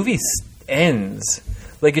 the movie ends.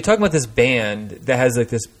 Like, you're talking about this band that has like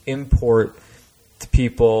this import to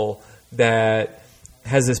people, that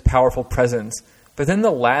has this powerful presence, but then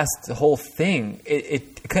the whole thing,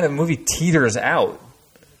 it kind of movie teeters out,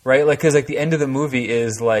 right? Like, because like the end of the movie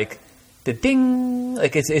is like the ding,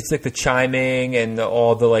 like it's like the chiming and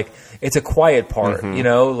all the, like, it's a quiet part,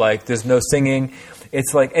 mm-hmm. Like there's no singing.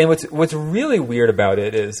 It's like, and what's really weird about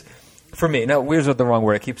it is, for me, now weird's not the wrong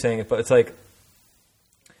word, I keep saying it, but it's like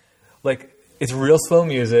it's real slow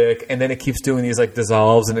music, and then it keeps doing these like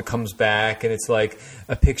dissolves, and it comes back, and it's like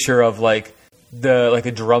a picture of like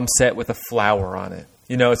a drum set with a flower on it.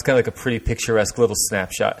 It's kind of like a pretty picturesque little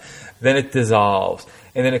snapshot. Then it dissolves,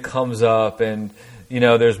 and then it comes up, and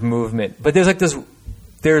there's movement, but there's like this.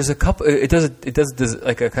 There's a couple. It does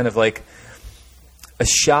like a kind of like a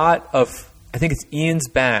shot of, I think it's Ian's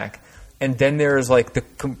back, and then there's like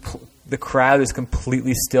the crowd is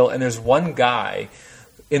completely still, and there's one guy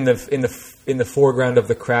in the foreground of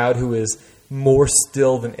the crowd who is more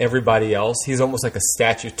still than everybody else. He's almost like a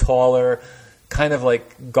statue, taller, kind of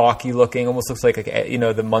like gawky looking, almost looks like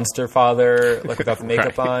the Munster father, like without the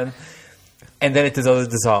makeup Right. on. And then it does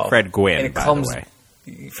dissolve. Fred Gwynn, and it by comes, the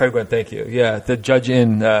way. Fred Gwynn, thank you. Yeah, the judge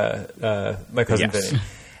in My Cousin Yes. Vinny.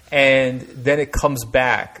 And then it comes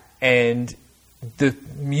back, and the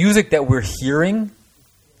music that we're hearing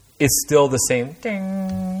is still the same.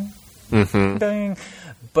 Ding, ding.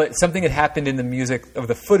 But something had happened in the music of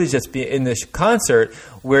the footage that's in this concert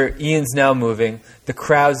where Ian's now moving, the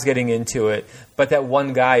crowd's getting into it, but that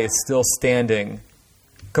one guy is still standing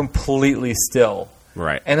completely still.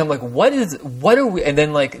 Right. And I'm like, what are we? And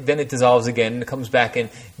then it dissolves again, and it comes back, and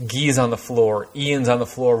Guy's on the floor, Ian's on the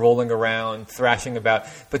floor, rolling around, thrashing about,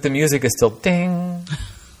 but the music is still ding,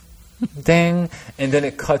 ding, and then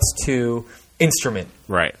it cuts to instrument.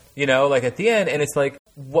 Right. Like at the end, and it's like,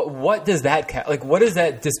 what does that like? What is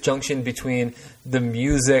that disjunction between the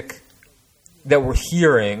music that we're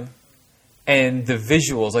hearing and the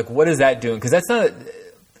visuals? Like, what is that doing? Because that's not.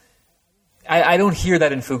 I don't hear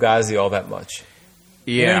that in Fugazi all that much.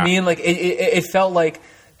 Yeah. You know what I mean? Like it felt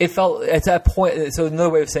at that point. So another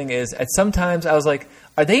way of saying it is, at sometimes I was like,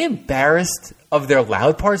 are they embarrassed of their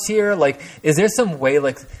loud parts here? Like, is there some way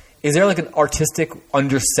is there like an artistic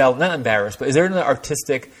undersell? Not embarrassed, but is there an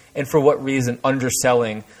artistic, and for what reason,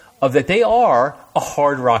 underselling of that they are a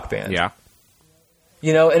hard rock band? Yeah.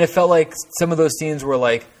 And it felt like some of those scenes were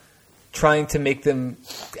like trying to make them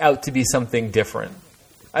out to be something different.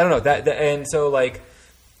 I don't know that and so like.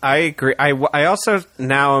 I agree. I also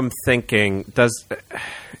now am thinking,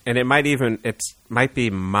 and it might be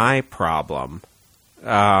my problem.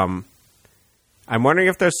 I'm wondering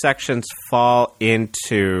if those sections fall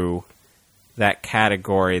into that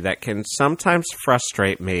category that can sometimes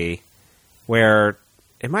frustrate me, where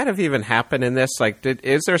it might have even happened in this. Like,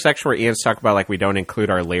 is there a section where Ian's talking about, like, we don't include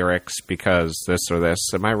our lyrics because this or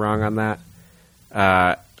this? Am I wrong on that?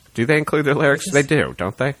 Do they include their lyrics? They do,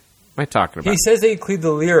 don't they? What am I talking about? He says they include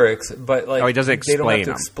the lyrics, but he doesn't they don't have explain to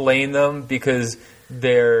them. explain them because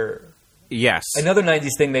they're. Yes. Another 90s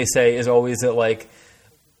thing they say is always that, like,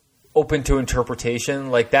 open to interpretation.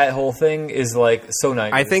 Like, that whole thing is, like, so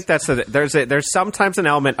 90s. I think there's sometimes an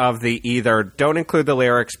element of the either don't include the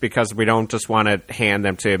lyrics because we don't just want to hand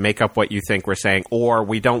them to make up what you think we're saying, or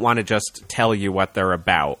we don't want to just tell you what they're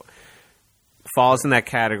about. Falls in that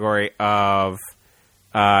category of,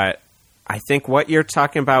 I think what you're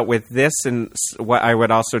talking about with this, and what I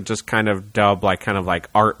would also just kind of dub like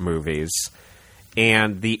art movies,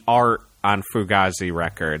 and the art on Fugazi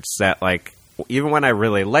records, that, like, even when I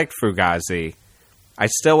really liked Fugazi, I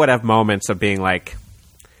still would have moments of being like,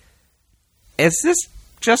 is this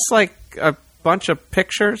just like a bunch of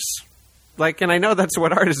pictures? Like, and I know that's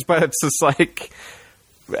what art is, but it's just like,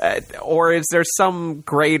 or is there some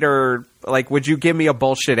greater, like, would you give me a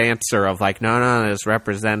bullshit answer of like, no, this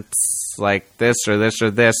represents like this or this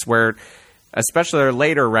or this, where especially their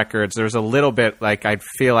later records, there's a little bit like, I'd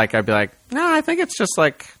feel like I'd be like, no, I think it's just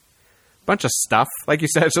like a bunch of stuff. Like you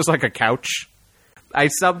said, it's just like a couch. I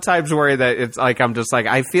sometimes worry that it's like, I'm just like,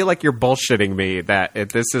 I feel like you're bullshitting me, that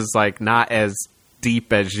this is like not as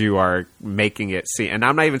deep as you are making it seem. And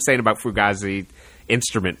I'm not even saying about Fugazi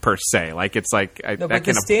instrument per se. Like, it's like, No, that but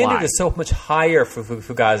can the standard apply. is so much higher for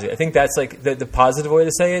Fugazi. I think that's like the positive way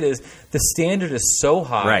to say it is the standard is so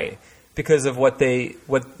high, Right. because of what they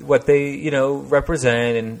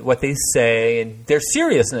represent and what they say and their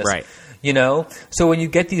seriousness. Right. So when you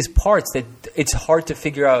get these parts that it's hard to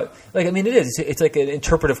figure out, like, I mean, it is. It's like an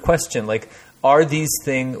interpretive question. Like, are these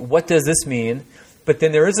things? What does this mean? But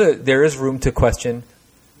then there is room to question.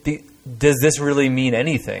 Does this really mean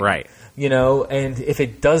anything? Right. And if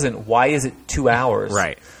it doesn't, why is it 2 hours?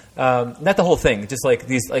 Right. Not the whole thing, just like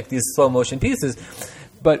these slow motion pieces.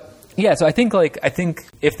 But yeah, so I think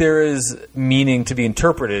if there is meaning to be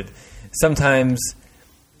interpreted, sometimes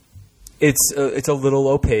it's a little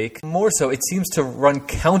opaque. More so, it seems to run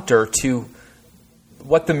counter to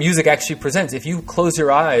what the music actually presents. If you close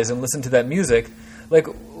your eyes and listen to that music, like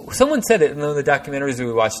someone said it in one of the documentaries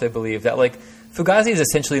we watched, I believe, that like Fugazi is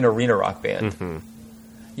essentially an arena rock band. Mm-hmm.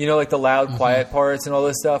 Like the loud, quiet parts and all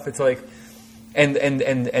this stuff. It's like, and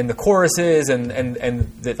the choruses and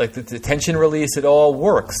the tension release, it all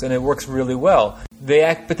works, and it works really well.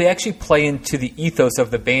 But they actually play into the ethos of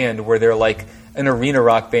the band, where they're like an arena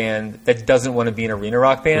rock band that doesn't want to be an arena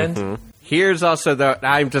rock band. Mm-hmm. Here's also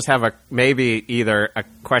I just have maybe either a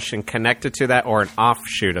question connected to that or an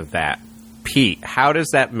offshoot of that. Pete, how does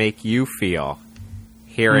that make you feel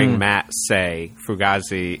hearing Matt say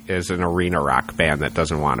Fugazi is an arena rock band that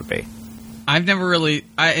doesn't want to be? I've never really...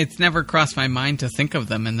 it's never crossed my mind to think of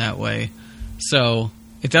them in that way. So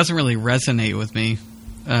it doesn't really resonate with me.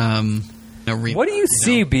 What do you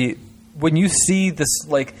see when you see this,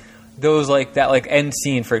 like, those, like, that, like, end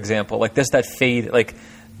scene, for example? Like, that fade, like,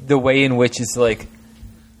 the way in which it's, like...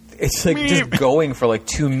 It's, like, just going for, like,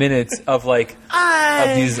 2 minutes of, like...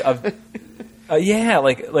 of these... of of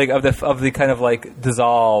the kind of, like,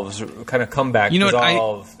 dissolves, kind of comeback,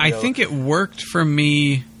 dissolve. I think it worked for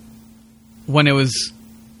me when it was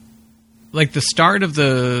like the start of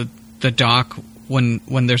the doc when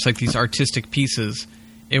there's like these artistic pieces.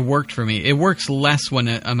 It worked for me. It works less when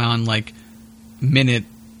I'm on like minute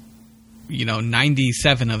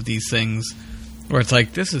 97 of these things where it's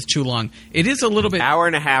like, this is too long. It is a little bit... Hour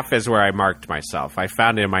and a half is where I marked myself. I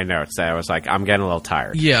found it in my notes that I was like, I'm getting a little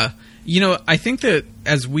tired. Yeah. I think that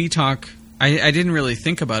as we talk, I didn't really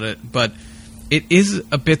think about it, but it is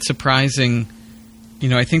a bit surprising.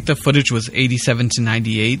 I think the footage was 87 to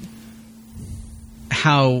 98.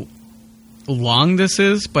 How long this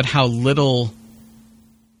is, but how little...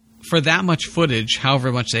 For that much footage,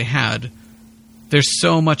 however much they had, there's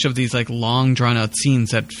so much of these like long, drawn-out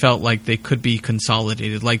scenes that felt like they could be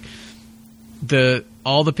consolidated. Like,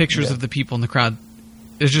 all the pictures of the people in the crowd...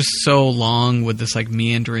 It's just so long with this like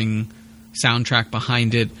meandering soundtrack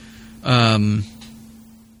behind it. I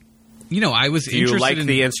was interested. Do you like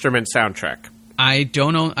the instrument soundtrack? I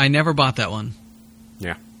don't know. I never bought that one.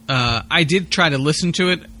 Yeah. I did try to listen to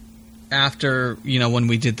it after when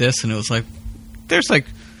we did this, and it was like there's like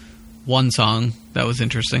one song that was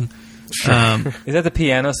interesting. Sure. Is that the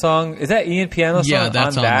piano song? Is that Ian piano song? Yeah,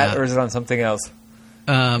 that's on that, or is it on something else?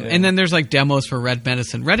 And then there's like demos for Red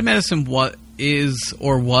Medicine. Red Medicine was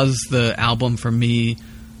the album for me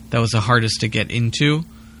that was the hardest to get into.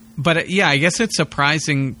 But I guess it's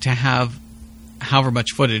surprising to have however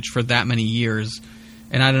much footage for that many years.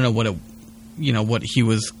 And I don't know what he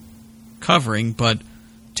was covering, but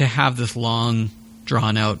to have this long,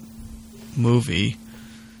 drawn out movie,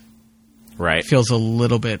 right, feels a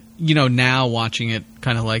little bit. Now watching it,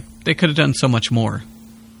 kind of like they could have done so much more.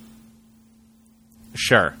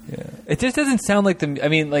 Sure. Yeah. It just doesn't sound like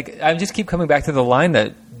I just keep coming back to the line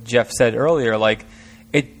that Jeff said earlier. Like,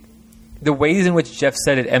 the ways in which Jeff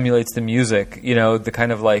said it emulates the music, the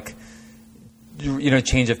kind of like,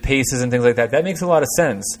 change of paces and things like that. That makes a lot of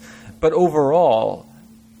sense. But overall,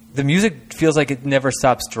 the music feels like it never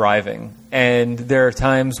stops driving. And there are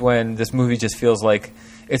times when this movie just feels like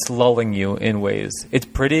it's lulling you in ways. It's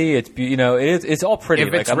pretty. It's all pretty.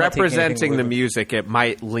 If it's representing the music, it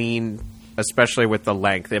might lean... Especially with the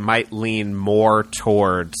length, it might lean more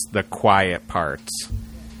towards the quiet parts.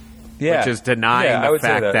 Yeah. Which is denying the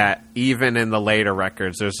fact that even in the later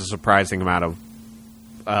records, there's a surprising amount of,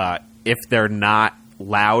 if they're not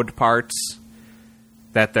loud parts,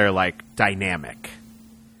 that they're like dynamic.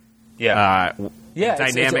 Yeah.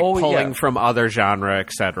 Dynamic, it's always, pulling from other genre,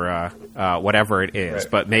 etc. Whatever it is.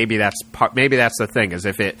 Right. But maybe that's the thing, is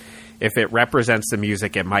if it represents the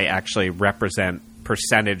music, it might actually represent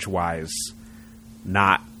percentage-wise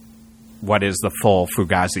not what is the full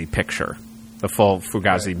Fugazi picture, the full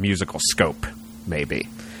Fugazi musical scope, maybe.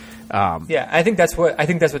 I think that's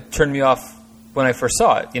what turned me off when I first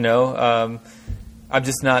saw it. I'm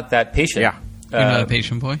just not that patient. Yeah, you're not a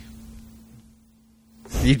patient boy.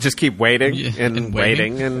 You just keep waiting and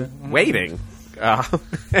waiting and waiting.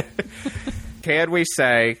 Can we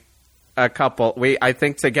say a couple? I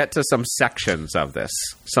think to get to some sections of this,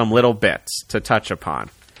 some little bits to touch upon.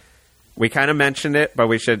 We kind of mentioned it, but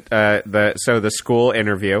we should. The school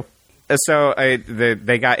interview. So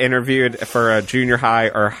they got interviewed for a junior high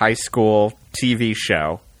or high school TV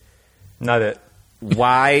show. Not it.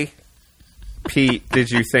 Why, Pete, did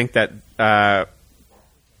you think that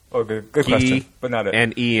good question, but not it.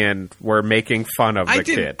 And Ian were making fun of the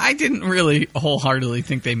kid? I didn't really wholeheartedly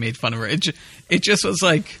think they made fun of her. It just was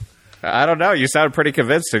like... I don't know. You sounded pretty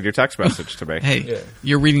convinced in your text message to me. Hey,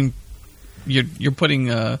 you're reading... You're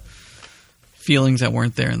putting feelings that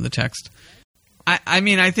weren't there in the text. I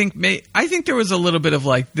think there was a little bit of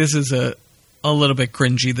like, this is a little bit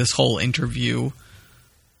cringy, this whole interview.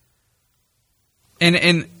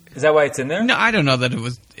 And is that why it's in there? No, I don't know that it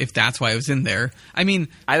was. If that's why it was in there. I mean,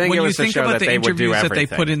 I think when it was you think about the interviews that they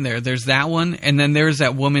put in there, there's that one, and then there's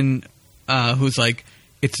that woman who's like,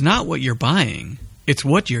 "It's not what you're buying; it's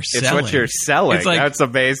what you're selling." It's what you're selling. It's like, that's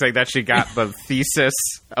amazing that she got the thesis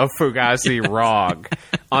of Fugazi wrong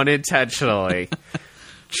unintentionally.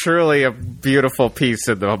 truly a beautiful piece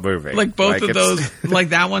in the movie. Like both of those, like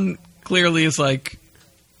that one clearly is like,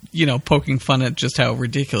 poking fun at just how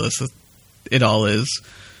ridiculous it all is.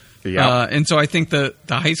 Yeah. And so I think the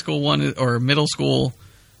high school one or middle school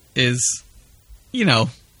is, a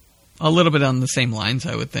little bit on the same lines,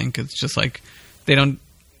 I would think. It's just like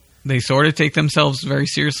they sort of take themselves very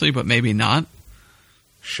seriously, but maybe not.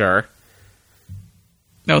 Sure.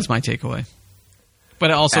 That was my takeaway. But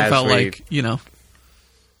it also felt like, it's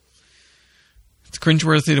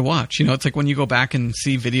cringeworthy to watch. It's like when you go back and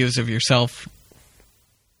see videos of yourself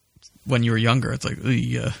when you were younger, it's like,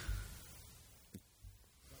 yeah.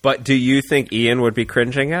 But do you think Ian would be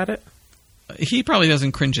cringing at it? He probably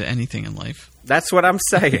doesn't cringe at anything in life. That's what I'm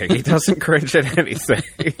saying. He doesn't cringe at anything.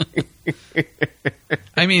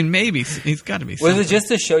 I mean, maybe. He's got to be. Was it just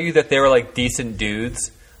to show you that they were like decent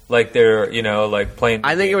dudes? Like they're, like playing.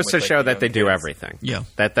 I think it was to with, show like, that they do kids. everything. Yeah.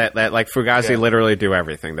 That like Fugazi literally do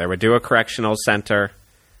everything. They would do a correctional center,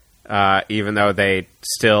 even though they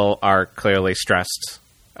still are clearly stressed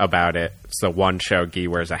about it. It's the one show Guy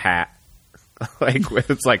wears a hat.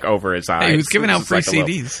 It's like over his eyes. Hey, he was giving out free like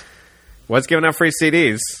CDs. Was giving out free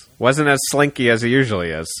CDs. Wasn't as slinky as he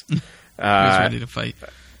usually is. He was ready to fight.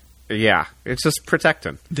 Yeah, it's just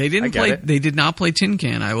protecting. They didn't play. They did not play Tin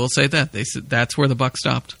Can. I will say that. They said that's where the buck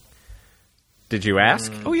stopped. Did you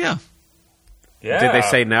ask? Oh yeah. Yeah. Did they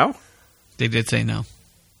say no? They did say no.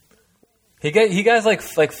 He got like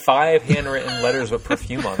 5 handwritten letters with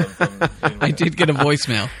perfume on them. From I did get a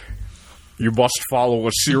voicemail. You must follow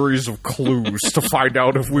a series of clues to find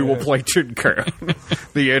out if we will play Tin Can.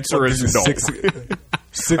 The answer is no.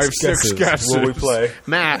 Six guesses. Will we play?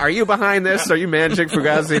 Matt, are you behind this? Are you managing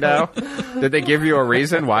Fugazi now? Did they give you a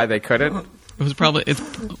reason why they couldn't? It was probably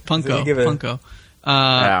Punko. Give it- Punko.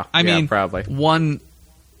 I mean, probably. One,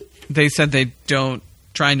 they said they don't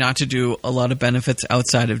try not to do a lot of benefits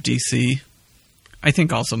outside of DC. I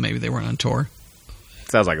think also maybe they weren't on tour.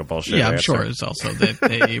 Sounds like a bullshit Yeah, I'm answer. sure it's also that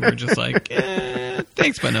they were just like,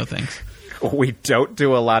 thanks, but no thanks. We don't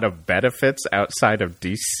do a lot of benefits outside of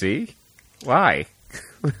DC? Why?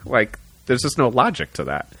 There's just no logic to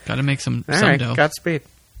that. Got to make some All right, dough. Godspeed.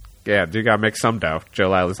 Yeah, do gotta make some dough. Joe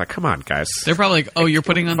Lively's like, come on, guys. They're probably like, oh, you're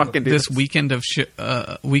putting on Fucking do this this. weekend of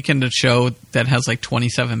show that has like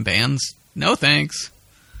 27 bands? No thanks.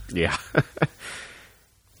 Yeah.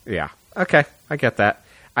 Yeah. Okay, I get that.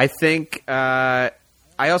 I think...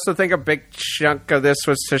 I also think a big chunk of this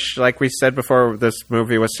was to, like we said before, this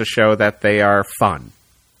movie was to show that they are fun,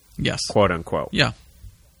 Yes. quote unquote. Yeah.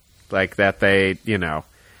 Like that they,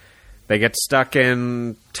 they get stuck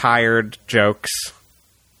in tired jokes.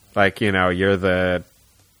 Like, you're the,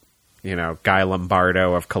 Guy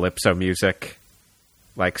Lombardo of Calypso music,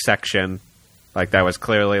 like, section. Like, that was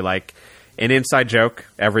clearly, like, an inside joke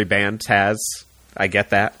every band has. I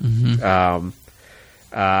get that. Mm-hmm.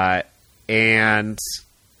 And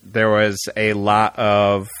there was a lot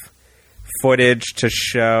of footage to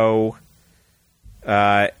show,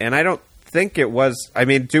 and I don't think it was... I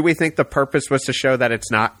mean, do we think the purpose was to show that it's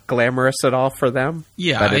not glamorous at all for them?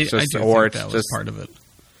 Yeah, that I it's do just, think or it's that was just part of it.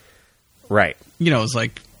 Right. It's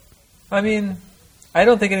like... I mean, I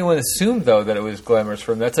don't think anyone assumed, though, that it was glamorous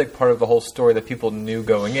for him. That's like part of the whole story that people knew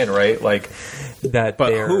going in, right? Like, that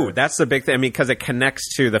But who? That's the big thing. I mean, because it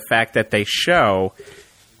connects to the fact that they show...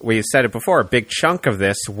 We said it before, a big chunk of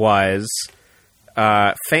this was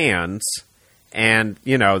fans. And,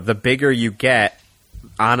 the bigger you get,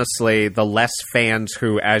 honestly, the less fans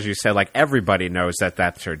who, as you said, like, everybody knows that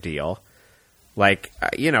that's your deal. Like,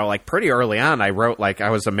 like, pretty early on, I wrote, like, I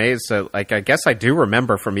was amazed. Like, I guess I do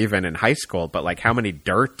remember from even in high school, but, like, how many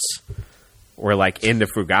dirts were, like, into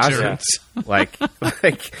Fugazi. like,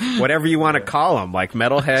 whatever you want to call them. Like,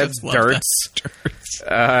 metalheads, dirts.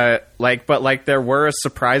 But there were a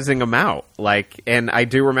surprising amount. Like, and I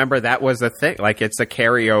do remember that was a thing. Like, it's a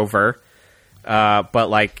carryover. But,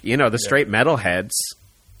 like, the straight metalheads,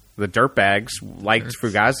 the dirtbags, liked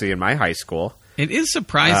Fugazi in my high school. It is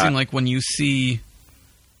surprising, like, when you see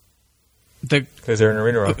because they're in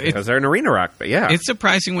Arena Rock. Because they're in Arena Rock, but yeah. It's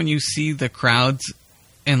surprising when you see the crowds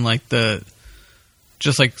and, like,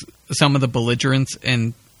 just, like, some of the belligerents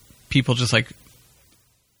and people just, like,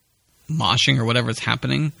 moshing or whatever's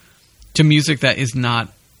happening to music that is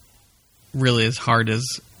not really as hard as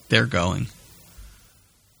they're going.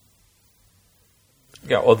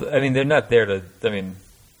 Yeah, well, I mean, they're not there to... I mean...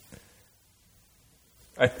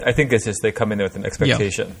 I think it's just they come in there with an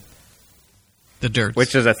expectation. Yeah. The dirt.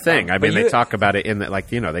 Which is a thing. I mean, you- they talk about it in the, like,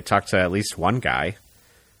 they talk to at least one guy.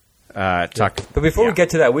 But before we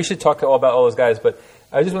get to that, we should talk all about all those guys. But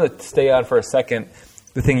I just want to stay on for a second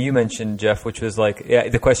the thing you mentioned, Jeff, which was like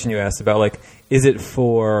the question you asked about, like, is it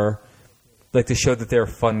for like to show that they're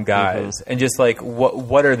fun guys, and just like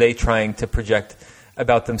what are they trying to project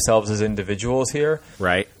about themselves as individuals here?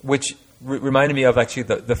 Right. Which reminded me of actually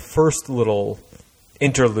the first little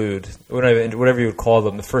interlude, whatever you would call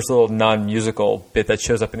them, the first little non-musical bit that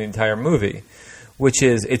shows up in the entire movie, which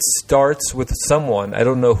is it starts with someone, I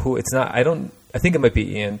don't know who, it's not, I think it might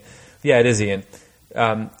be Ian. Yeah, it is Ian.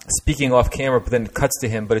 Speaking off camera, but then it cuts to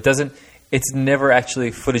him, but it's never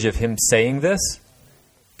actually footage of him saying this.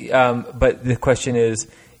 But the question is,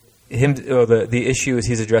 the issue is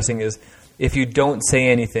he's addressing is, if you don't say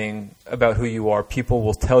anything about who you are, people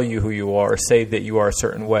will tell you who you are, or say that you are a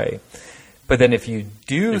certain way. But then if you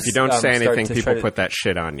don't say anything, people put that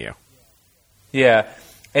shit on you. Yeah.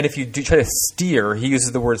 And if you do try to steer, he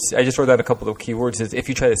uses the words, I just wrote down a couple of key words, is if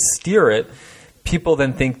you try to steer it, people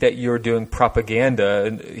then think that you're doing propaganda,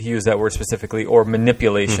 and he used that word specifically, or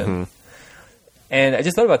manipulation. And I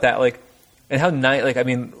just thought about that, like, and how I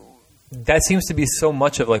mean, that seems to be so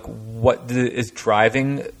much of like what is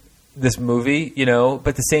driving this movie, you know.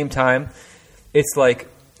 But at the same time, it's like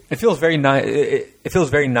it feels very it feels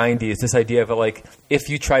very 90s. This idea of like if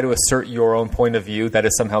you try to assert your own point of view, that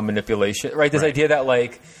is somehow manipulation, right? This idea that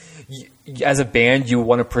like as a band you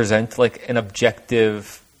want to present like an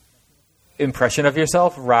objective impression of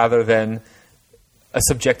yourself rather than a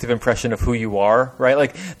subjective impression of who you are, right?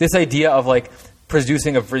 Like this idea of like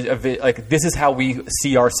producing like this is how we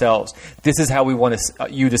see ourselves. This is how we want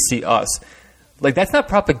you to see us. Like that's not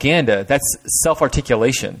propaganda. That's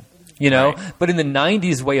self-articulation, you know. Right. But in the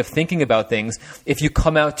 '90s way of thinking about things, if you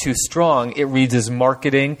come out too strong, it reads as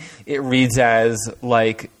marketing. It reads as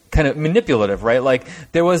like kind of manipulative, right? Like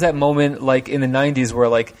there was that moment like in the '90s where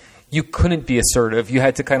like you couldn't be assertive. You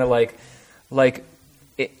had to kind of like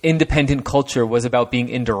independent culture was about being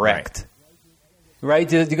indirect. Right?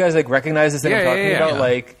 Do you guys like recognize this thing I'm talking about?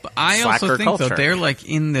 Like, but I also think though they're like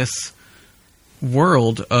in this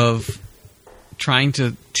world of trying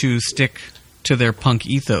to stick to their punk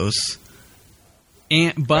ethos,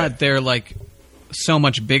 but they're like so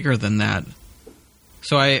much bigger than that.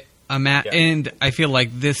 So and I feel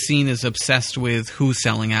like this scene is obsessed with who's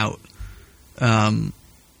selling out. So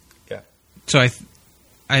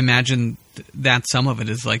I imagine that some of it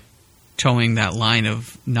is like towing that line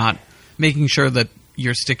of not making sure that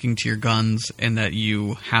you're sticking to your guns and that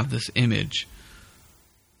you have this image.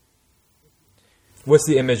 What's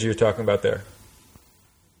the image you're talking about there?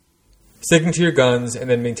 Sticking to your guns and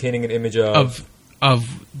then maintaining an image of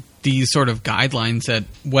these sort of guidelines that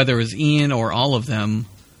whether it's Ian or all of them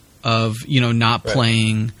of, you know, not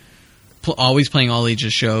playing, always playing all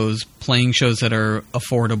ages shows, playing shows that are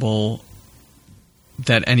affordable,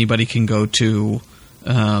 that anybody can go to.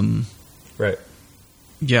 Right.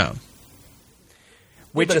 Yeah.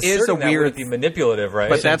 Which is a weird... would be manipulative, right?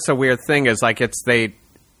 But that's a weird thing, is like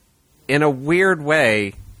in a weird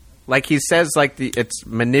way, like he says, like it's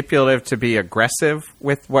manipulative to be aggressive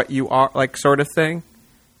with what you are, like sort of thing.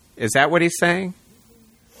 Is that what he's saying?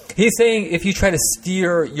 He's saying if you try to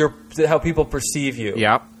steer how people perceive you,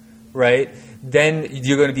 right, then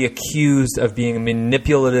you're going to be accused of being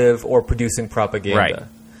manipulative or producing propaganda. Right.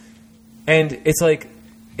 And it's like,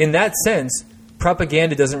 in that sense,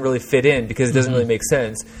 propaganda doesn't really fit in because it doesn't really make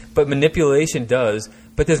sense, but manipulation does.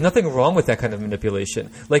 But there's nothing wrong with that kind of manipulation.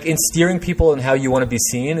 Like in steering people and how you want to be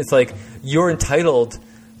seen, it's like you're entitled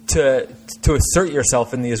to assert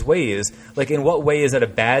yourself in these ways. Like in what way is that a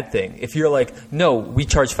bad thing? If you're like, no, we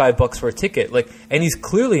charge $5 for a ticket, like, and he's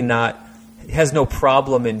clearly has no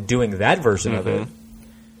problem in doing that version of it,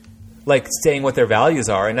 like saying what their values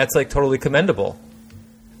are, and that's like totally commendable.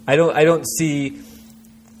 I don't see.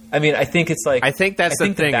 I mean, I think it's like... I think that's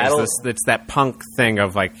the thing. It's that punk thing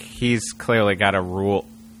of, like, he's clearly got a rule...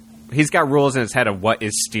 He's got rules in his head of what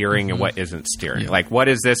is steering and what isn't steering. Yeah. Like, what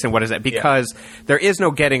is this and what is that? Because there is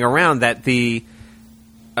no getting around that the...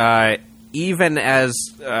 even as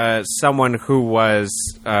someone who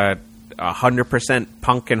was 100%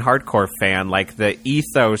 punk and hardcore fan, like, the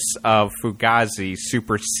ethos of Fugazi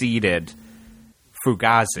superseded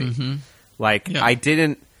Fugazi. Like,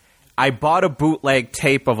 I bought a bootleg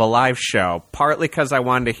tape of a live show, partly because I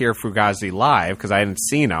wanted to hear Fugazi live, because I hadn't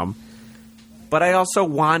seen him. But I also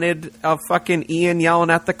wanted a fucking Ian yelling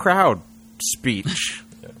at the crowd speech.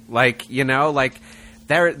 Like, you know, like,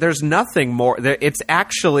 there's nothing more. It's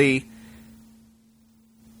actually...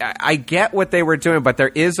 I get what they were doing, but there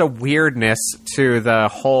is a weirdness to the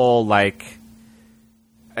whole, like...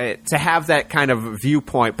 to have that kind of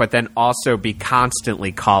viewpoint, but then also be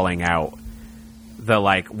constantly calling out the,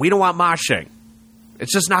 like, we don't want moshing.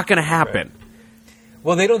 It's just not going to happen. Right.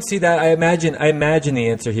 Well, they don't see that. I imagine the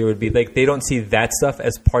answer here would be like they don't see that stuff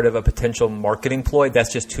as part of a potential marketing ploy.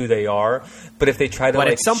 That's just who they are. But if they try to, but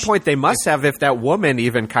at some point they must have, if that woman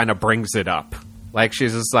even kind of brings it up. Like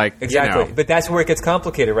she's just like, exactly. You know. But that's where it gets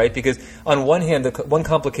complicated, right? Because on one hand, one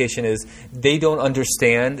complication is they don't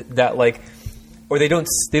understand that, like, or they don't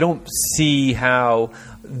see how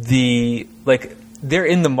they're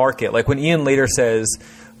in the market. Like when Ian later says,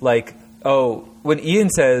 like, when Ian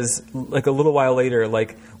says, like a little while later,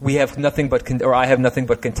 like, we have nothing but I have nothing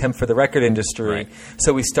but contempt for the record industry, right.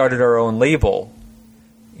 So we started our own label.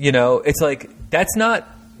 You know, it's like that's not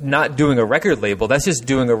doing a record label. That's just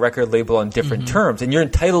doing a record label on different terms, and you're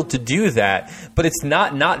entitled to do that. But it's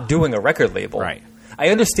not doing a record label. Right. I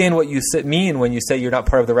understand what you mean when you say you're not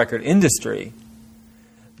part of the record industry,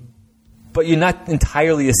 but you're not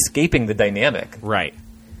entirely escaping the dynamic. Right.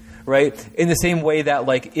 Right? In the same way that,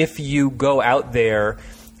 like, if you go out there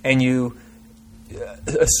and you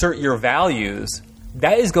assert your values,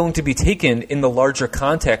 that is going to be taken in the larger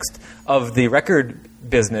context of the record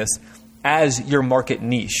business as your market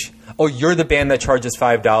niche. Oh, you're the band that charges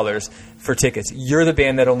 $5 for tickets. You're the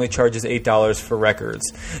band that only charges $8 for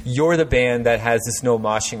records. You're the band that has this no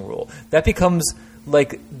moshing rule. That becomes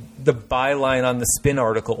like the byline on the Spin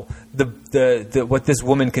article, the what this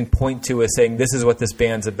woman can point to as saying this is what this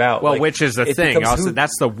band's about. Well, like, which is the thing. Also,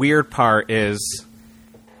 that's the weird part is,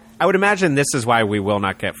 I would imagine this is why we will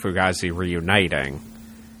not get Fugazi reuniting,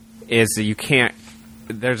 is that you can't,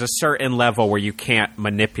 there's a certain level where you can't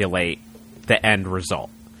manipulate the end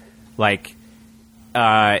result. Like,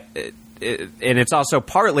 and it's also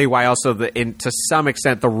partly why also to some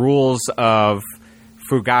extent the rules of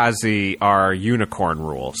Fugazi are unicorn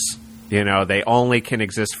rules. You know, they only can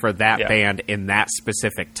exist for that band in that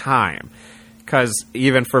specific time. Because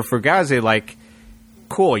even for Fugazi, like,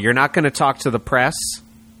 cool, you're not going to talk to the press,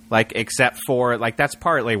 like, except for, like, that's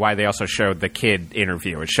partly why they also showed the Kid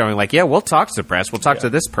interview. It's showing, like, yeah, we'll talk to the press, we'll talk to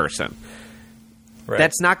this person. Right.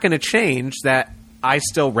 That's not going to change that I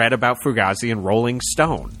still read about Fugazi in Rolling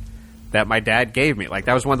Stone that my dad gave me. Like,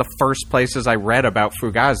 that was one of the first places I read about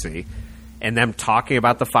Fugazi, and them talking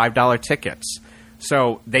about the $5 tickets.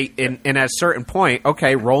 So they, and at a certain point,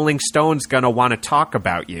 okay, Rolling Stone's going to want to talk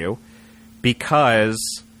about you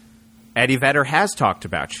because Eddie Vedder has talked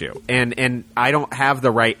about you. And I don't have the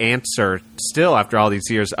right answer still after all these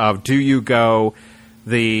years of, do you go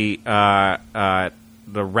the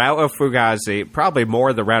route of Fugazi, probably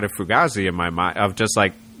more the route of Fugazi in my mind, of just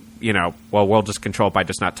like, you know, well, we'll just control it by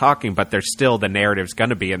just not talking, but there's still, the narrative's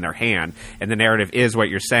going to be in their hand, and the narrative is what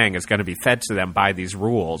you're saying is going to be fed to them by these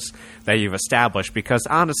rules that you've established, because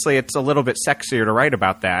honestly, it's a little bit sexier to write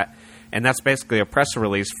about that, and that's basically a press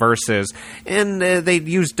release versus, and they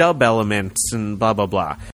use dub elements and blah, blah,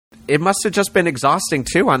 blah. It must have just been exhausting,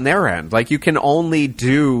 too, on their end. Like, you can only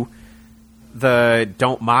do the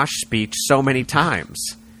don't mosh speech so many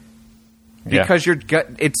times. Because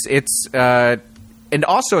and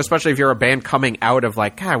also, especially if you're a band coming out of,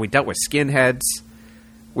 like, God, we dealt with skinheads.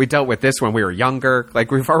 We dealt with this when we were younger.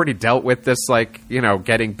 Like, we've already dealt with this, like, you know,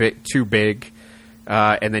 getting too big.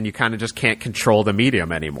 And then you kind of just can't control the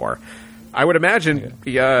medium anymore. I would imagine,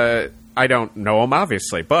 I don't know him,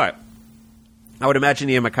 obviously, but I would imagine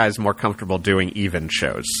Ian MacKaye is more comfortable doing even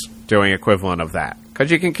shows, doing equivalent of that.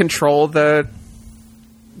 Because you can control the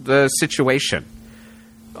situation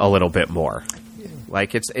a little bit more.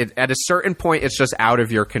 Like, at a certain point, it's just out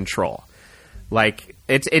of your control. Like,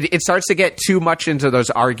 it starts to get too much into those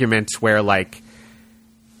arguments where, like,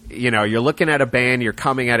 you know, you're looking at a band, you're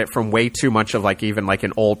coming at it from way too much of, like, even, like,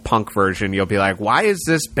 an old punk version. You'll be like, why is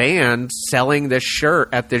this band selling this shirt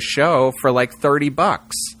at this show for, like, $30?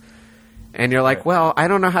 And you're like, well, I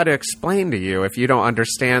don't know how to explain to you if you don't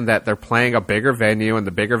understand that they're playing a bigger venue and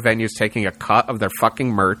the bigger venue's taking a cut of their fucking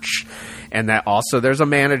merch. And that also there's a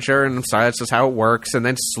manager, and I'm sorry, that's just how it works. And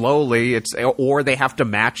then slowly or they have to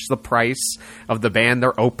match the price of the band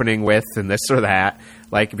they're opening with and this or that,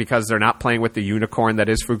 like, because they're not playing with the unicorn that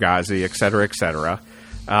is Fugazi, et cetera, et cetera.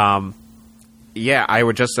 Yeah, I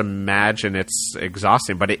would just imagine it's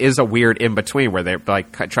exhausting, but it is a weird in-between where they're,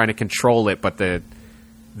 like, trying to control it, but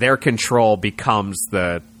their control becomes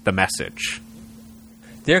the message.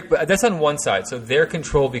 That's on one side. So their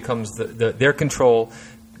control becomes their control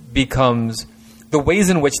becomes the ways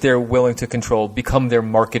in which they're willing to control become their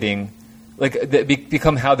marketing, like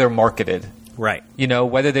become how they're marketed. Right. You know,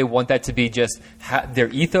 whether they want that to be just their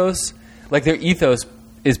ethos, like their ethos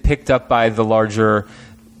is picked up by the larger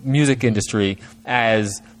music industry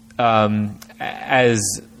as a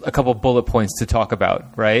couple bullet points to talk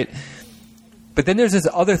about, right? But then there's this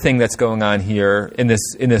other thing that's going on here in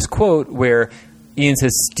this quote where Ian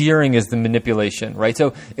says steering is the manipulation, right?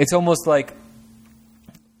 So it's almost like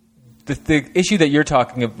the issue that you've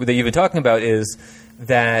been talking about is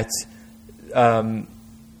that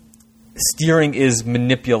steering is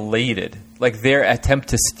manipulated. Like their attempt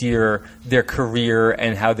to steer their career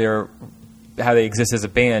and how they exist as a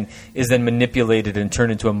band is then manipulated and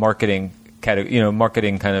turned into a marketing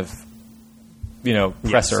marketing kind of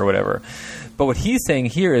presser or whatever. But what he's saying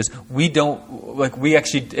here is we don't like we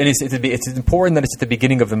actually, and it's important that it's at the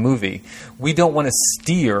beginning of the movie. We don't want to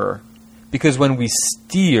steer because when we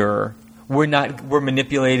steer, we're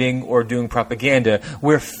manipulating or doing propaganda.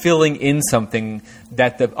 We're filling in something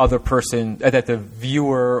that the other person, that the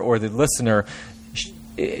viewer or the listener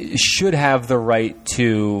should have the right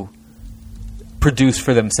to produce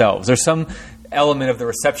for themselves. There's some element of the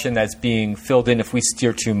reception that's being filled in if we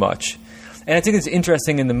steer too much. And I think it's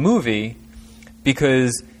interesting in the movie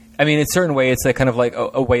because, I mean, in a certain way, it's like kind of like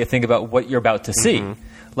a way to think about what you're about to see.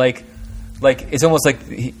 Like it's almost like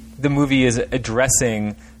the movie is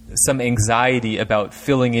addressing some anxiety about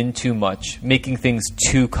filling in too much, making things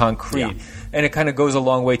too concrete. Yeah. And it kind of goes a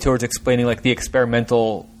long way towards explaining like the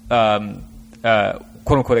experimental,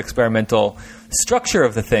 quote-unquote experimental structure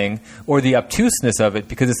of the thing or the obtuseness of it,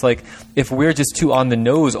 because it's like if we're just too on the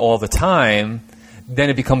nose all the time, then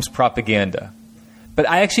it becomes propaganda. But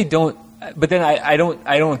I actually don't. But then I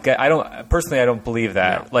don't believe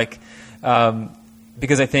that. No. Like,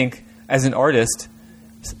 because I think as an artist,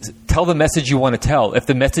 tell the message you want to tell. If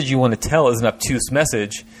the message you want to tell is an obtuse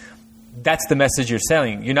message, that's the message you're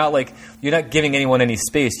selling. You're not giving anyone any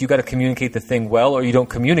space. You got to communicate the thing well, or you don't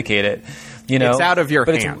communicate it. It's out of your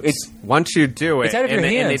hands. Once you do it, it's out of your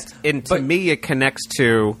hands. And to me, it connects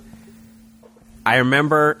to. I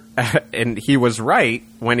remember, and he was right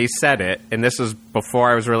when he said it, and this is before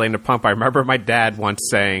I was really into Pump. I remember my dad once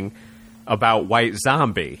saying about White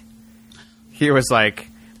Zombie. He was like,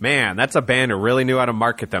 man, that's a band who really knew how to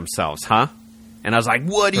market themselves, huh? And I was like,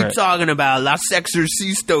 what are you talking about? Los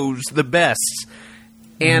Exorcistos, the best.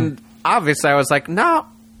 And obviously I was like, no.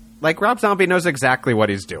 Like, Rob Zombie knows exactly what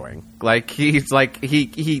he's doing. Like, he's like,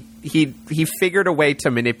 he figured a way to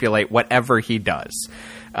manipulate whatever he does.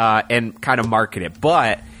 And kind of market it,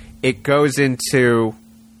 but it goes into,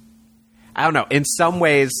 I don't know. In some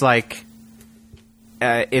ways, like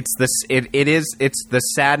it's the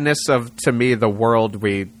sadness of, to me, the world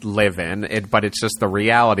we live in. But it's just the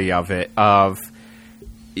reality of it.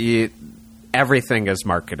 Everything is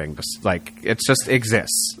marketing. Like it just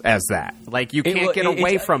exists as that. Like you can't get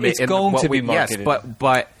away from it. It's going to be marketed. Yes,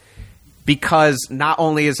 but because not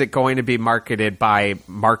only is it going to be marketed by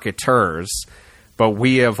marketers. But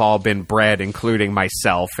we have all been bred, including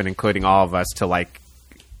myself and including all of us, to like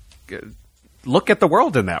look at the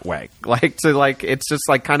world in that way. It's just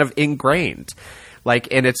like kind of ingrained. Like,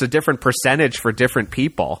 and it's a different percentage for different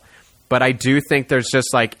people. But I do think there's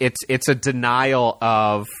just like it's a denial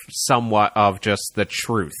of somewhat of just the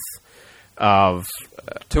truth of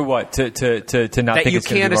to what to not think it's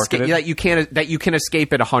going to be marketed? That you can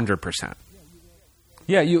escape it 100%.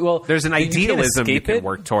 Yeah, there's an idealism you can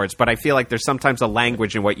work towards, but I feel like there's sometimes a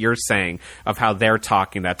language in what you're saying of how they're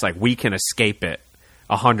talking that's like we can escape it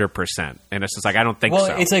 100%, and it's just like I don't think so.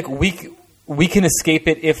 Well, it's like we can escape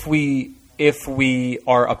it if we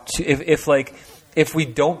are up to if we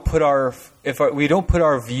don't put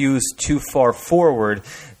our views too far forward,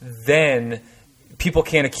 then people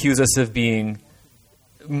can't accuse us of being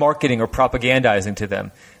marketing or propagandizing to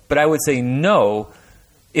them. But I would say no.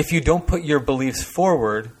 If you don't put your beliefs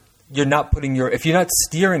forward, you're not if you're not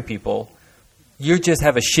steering people, you just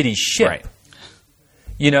have a shitty ship.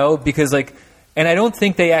 Right. Because and I don't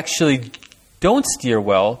think they actually don't steer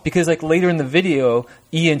well, because later in the video,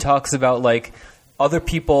 Ian talks about other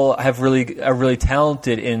people are really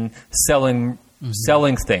talented in selling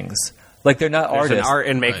things. Like they're not artists. There's an art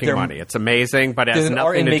in making money. It's amazing, but it has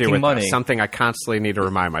nothing to do with money. Something I constantly need to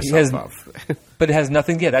remind myself of. But it has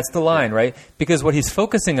nothing. Yeah, that's the line, right? Because what he's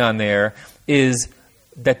focusing on there is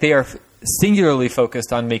that they are singularly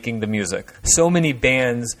focused on making the music. So many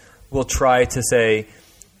bands will try to say,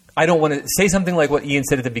 I don't want to say something like what Ian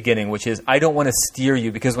said at the beginning, which is, I don't want to steer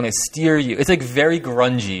you, because when I steer you, it's very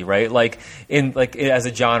grungy, right? As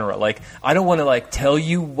a genre, I don't want to tell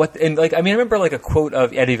you what, and I remember a quote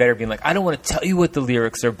of Eddie Vedder being I don't want to tell you what the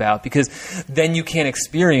lyrics are about, because then you can't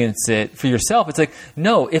experience it for yourself. It's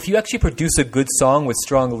no, if you actually produce a good song with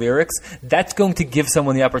strong lyrics, that's going to give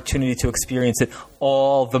someone the opportunity to experience it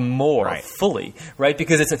all the more fully, right?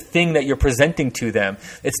 Because it's a thing that you're presenting to them.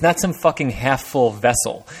 It's not some fucking half full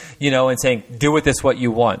vessel. And saying, do with this what you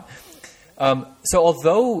want. So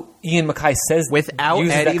although Ian MacKaye says... Without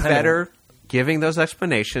Eddie Vedder giving those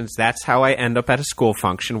explanations, that's how I end up at a school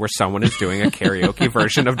function where someone is doing a karaoke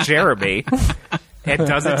version of Jeremy. It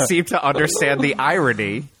doesn't seem to understand the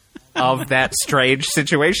irony of that strange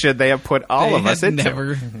situation they have put all of us into.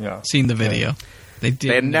 Never seen the video. They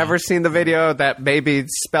had never seen the video that maybe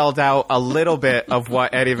spelled out a little bit of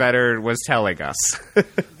what Eddie Vedder was telling us.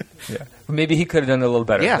 Yeah. Maybe he could have done it a little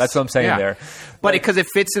better. Yes. That's what I'm saying there. But because it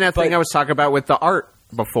fits in that thing I was talking about with the art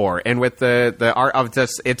before, and with the art of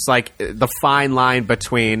just, it's like the fine line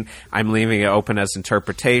between I'm leaving it open as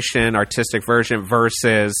interpretation, artistic version,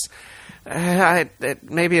 versus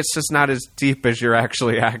maybe it's just not as deep as you're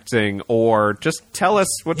actually acting, or just tell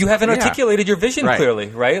us what you haven't articulated your vision clearly,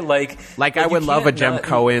 right? Like I would love a Jem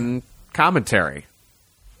Cohen commentary,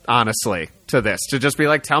 honestly, to this, to just be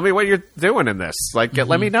like, tell me what you're doing in this, like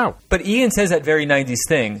let me know. But Ian says that very 90s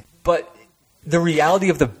thing, but the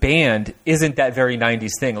reality of the band isn't that very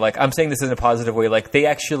 90s thing. Like, I'm saying this in a positive way. Like, they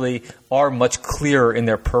actually are much clearer in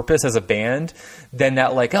their purpose as a band than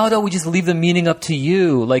that, like, oh, no, we just leave the meaning up to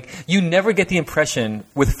you. Like, you never get the impression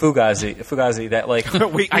with Fugazi that, like...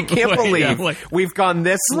 I can't believe we've gone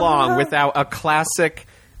this long without a classic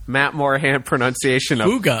Matt Morahan pronunciation of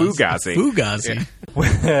Fugazi. Fugazi.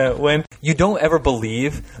 Yeah. When you don't ever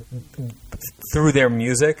believe through their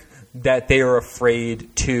music that they are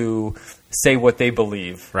afraid to say what they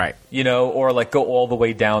believe, right? You know, or like go all the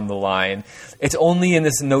way down the line. It's only in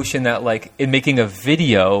this notion that, like, in making a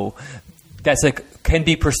video that's like can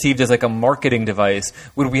be perceived as like a marketing device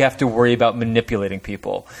would we have to worry about manipulating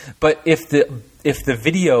people. But if the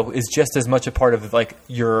video is just as much a part of like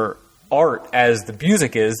your art as the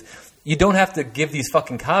music is, you don't have to give these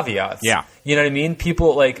fucking caveats. Yeah, you know what I mean?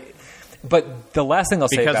 People like. But the last thing I'll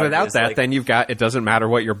say because about without it is, that, like, then you've got, it doesn't matter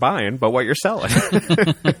what you're buying, but what you're selling.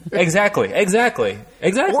 Exactly.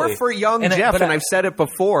 Or for young Jeff, and I've said it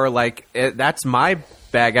before, like that's my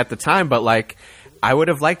bag at the time, but like I would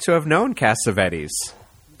have liked to have known Cassavetes.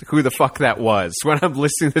 Who the fuck that was when I'm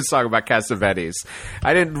listening to this song about Cassavetes.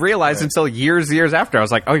 I didn't realize until years after. I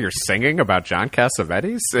was like, oh, you're singing about John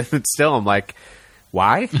Cassavetes? And still I'm like,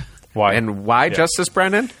 why? Why? And why, Justice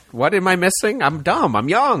Brennan? What am I missing? I'm dumb. I'm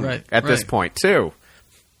young at this point, too.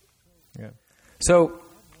 Yeah. So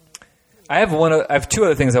I have two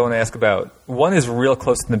other things I want to ask about. One is real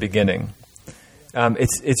close in the beginning.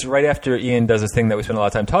 It's right after Ian does this thing that we spend a lot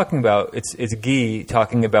of time talking about. It's Guy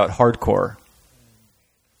talking about hardcore,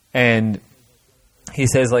 and he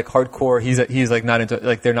says like hardcore. He's like not into,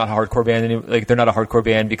 like they're not a hardcore band. Like they're not a hardcore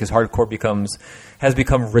band because hardcore has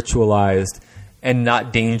become ritualized and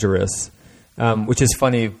not dangerous, which is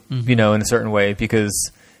funny, you know, in a certain way,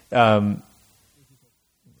 because it's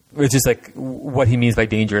just like what he means by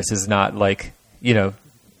dangerous is not like, you know,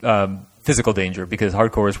 physical danger, because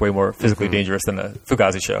hardcore is way more physically dangerous than a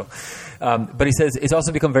Fugazi show. But he says it's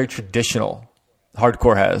also become very traditional.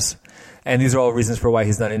 Hardcore has. And these are all reasons for why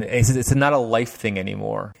he's not in it. And he says it's not a life thing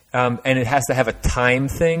anymore. And it has to have a time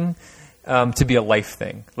thing to be a life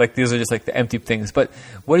thing. Like these are just like the empty things. But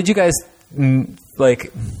what did you guys... like,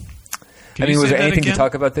 I mean, was there anything to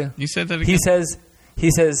talk about there? You said that again? He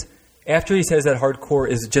says, after he says that hardcore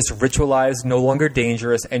is just ritualized, no longer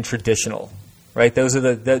dangerous, and traditional, right? Those are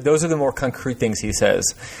the more concrete things he says.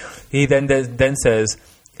 He then says,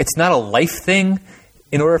 it's not a life thing.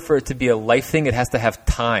 In order for it to be a life thing, it has to have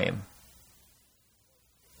time.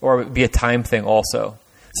 Or be a time thing also.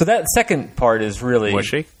 So that second part is really...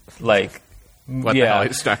 Wishy? Like... What the hell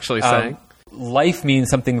he's actually saying? Life means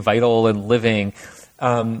something vital and living,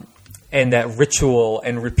 and that ritual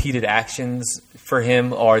and repeated actions for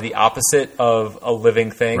him are the opposite of a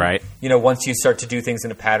living thing. Right. You know, once you start to do things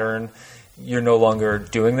in a pattern, you're no longer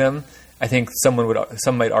doing them. I think some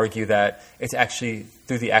might argue that it's actually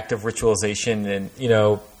through the act of ritualization and, you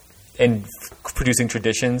know, and producing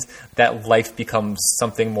traditions that life becomes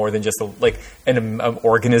something more than just an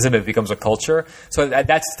organism. It becomes a culture. So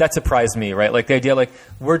that surprised me, right? Like the idea, like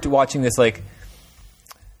we're watching this, like,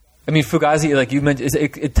 I mean, Fugazi, like you mentioned,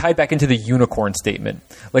 it tied back into the unicorn statement.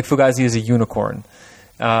 Like Fugazi is a unicorn.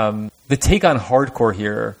 The take on hardcore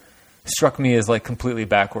here struck me as like completely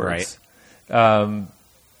backwards, right?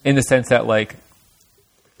 In the sense that, like,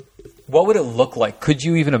 what would it look like? Could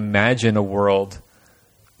you even imagine a world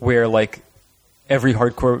where like every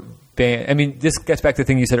hardcore band, I mean, this gets back to the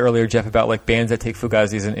thing you said earlier, Jeff, about like bands that take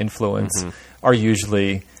Fugazi as an influence are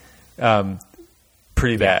usually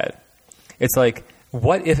pretty bad. It's like,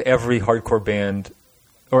 what if every hardcore band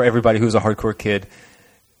or everybody who's a hardcore kid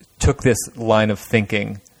took this line of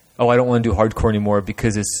thinking, oh, I don't want to do hardcore anymore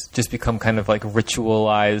because it's just become kind of like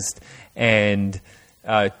ritualized and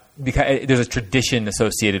because there's a tradition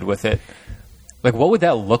associated with it. Like, what would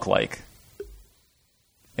that look like?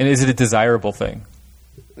 And is it a desirable thing?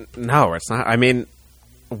 No, it's not. I mean,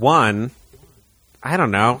 one, I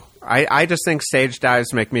don't know. I just think stage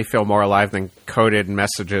dives make me feel more alive than coded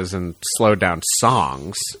messages and slowed down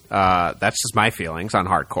songs. That's just my feelings on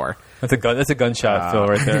hardcore. That's a gunshot, Phil,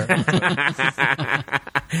 right there.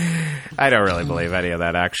 I don't really believe any of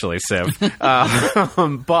that, actually, Siv.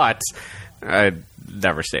 But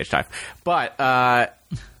never stage dive. But I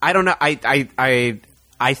don't know. I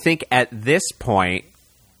think at this point,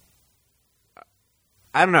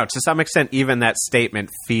 I don't know. To some extent, even that statement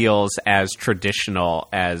feels as traditional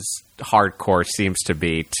as hardcore seems to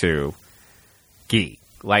be to Guy.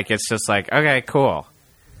 Like, it's just like, okay, cool.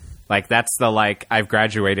 Like, that's the, like, I've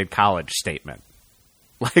graduated college statement.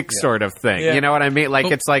 Like, sort of thing. Yeah. You know what I mean?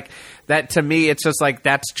 Like, it's like, that to me, it's just like,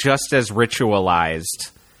 that's just as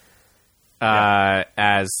ritualized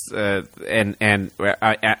as, and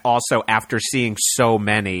also after seeing so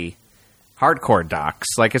many hardcore docs,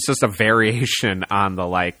 like, it's just a variation on the,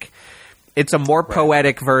 like, it's a more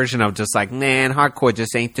poetic version of just like, man, hardcore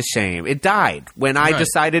just ain't the same. It died when I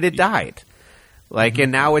decided it died. Like,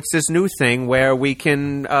 and now it's this new thing where we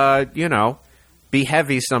can, be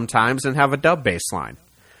heavy sometimes and have a dub bass line.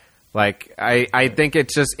 Like, I think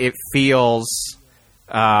it feels,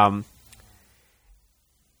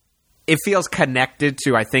 it feels connected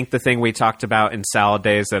to, I think, the thing we talked about in Salad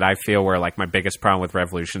Days that I feel where, like, my biggest problem with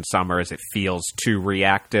Revolution Summer is it feels too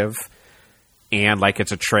reactive and like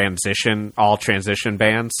it's a transition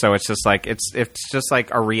band. So it's just like, it's just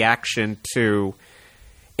like a reaction to,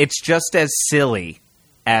 it's just as silly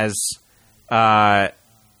as, not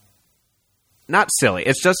silly.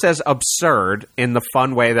 It's just as absurd in the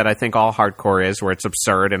fun way that I think all hardcore is, where it's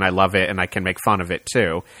absurd and I love it and I can make fun of it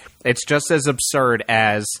too. It's just as absurd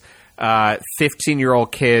as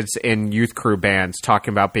 15-year-old kids in youth crew bands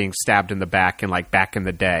talking about being stabbed in the back and, like, back in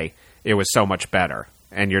the day, it was so much better.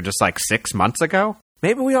 And you're just like, 6 months ago?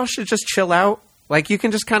 Maybe we all should just chill out. Like, you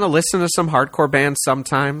can just kind of listen to some hardcore bands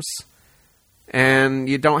sometimes. And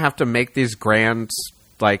you don't have to make these grand,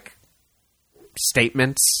 like,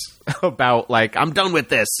 statements about, like, I'm done with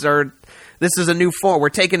this, or this is a new form, we're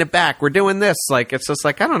taking it back, we're doing this. Like, it's just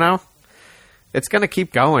like, I don't know. It's going to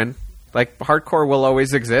keep going. Like, hardcore will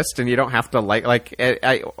always exist, and you don't have to,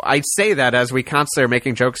 I say that as we constantly are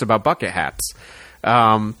making jokes about bucket hats.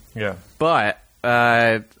 But,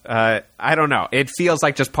 I don't know. It feels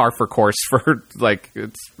like just par for course for, like,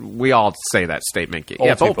 we all say that statement.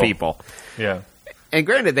 It's old people. Yeah. And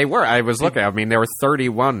granted, they were. I was looking. I mean, they were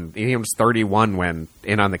 31. He was 31 when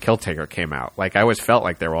In on the Kill Taker came out. Like, I always felt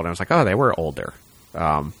like they were old. I was like, oh, they were older.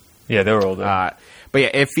 Yeah, they were older. But yeah,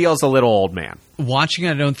 it feels a little old man. Watching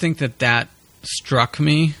it, I don't think that struck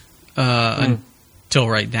me until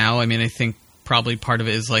right now. I mean, I think probably part of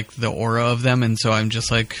it is, like, the aura of them, and so I'm just,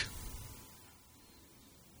 like,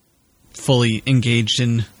 fully engaged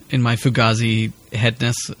in my Fugazi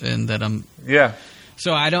headness, and that I'm... Yeah.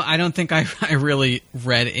 So I don't think I really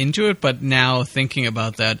read into it, but now thinking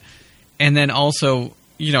about that, and then also,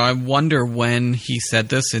 I wonder when he said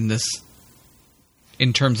this in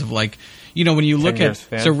terms of, like, when you look at,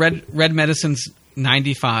 so Red Medicine's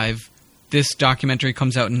 95, this documentary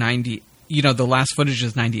comes out in 90, the last footage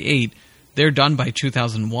is 98, they're done by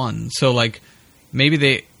 2001, so, like,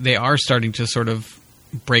 maybe they are starting to sort of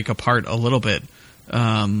break apart a little bit,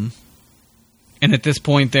 and at this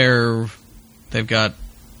point they've got,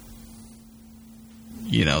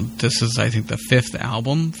 this is, I think, the 5th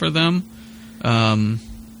album for them.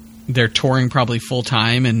 They're touring probably full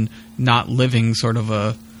time and not living sort of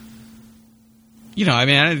a,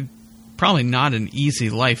 probably not an easy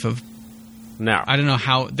life of. No, I don't know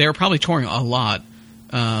how they're probably touring a lot,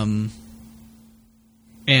 and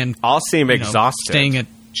all seem exhausted, staying at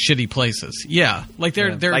shitty places. Yeah, like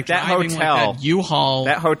they're like that hotel, like that U-Haul.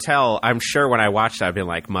 That hotel, I'm sure when I watched that, I'd be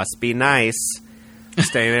like, must be nice.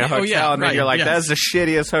 Staying in a hotel, and then you're like, that's the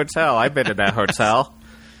shittiest hotel. I've been in that hotel.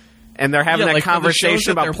 And they're having that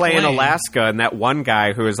conversation about playing Alaska, and that one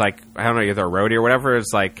guy who is like, I don't know, either a roadie or whatever,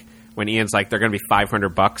 is like, when Ian's like, they're going to be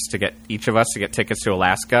 $500 to get each of us to get tickets to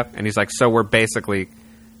Alaska, and he's like, so we're basically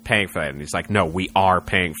paying for that, and he's like, no, we are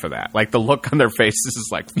paying for that. Like, the look on their faces is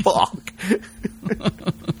like, fuck.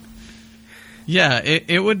 Yeah,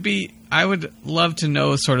 it would be, I would love to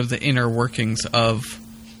know sort of the inner workings of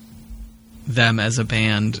them as a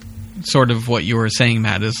band. Sort of what you were saying,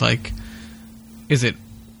 Matt, is like, is it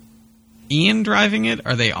Ian driving it?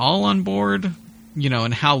 Are they all on board?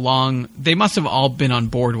 And how long? They must have all been on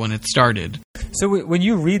board when it started. So when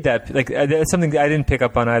you read that, like, that's something that I didn't pick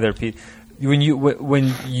up on either, Pete. When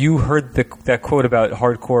you heard that quote about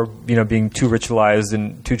hardcore, being too ritualized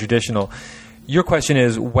and too traditional, your question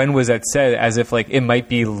is, when was that said? As if like it might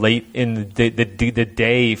be late in the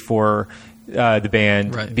day for the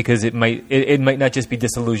band, Right. because it might not just be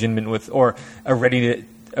disillusionment with or a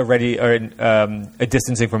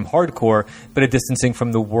distancing from hardcore, but a distancing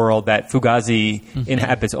from the world that Fugazi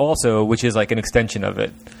inhabits also, which is like an extension of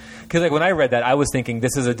it. Because like when I read that, I was thinking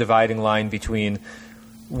this is a dividing line between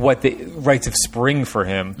what the rites of spring for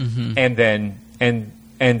him, and then,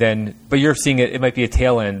 but you're seeing it. It might be a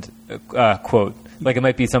tail end quote, like it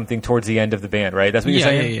might be something towards the end of the band, right? That's what you're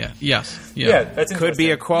saying. Yeah. Yes. Yeah, that's Could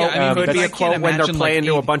be a quote. Yeah, I mean, could be I a can't quote when they're imagine, playing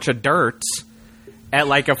like, to a bunch of dirts at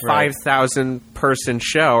like a 5,000 person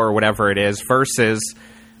show or whatever it is, versus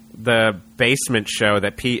the basement show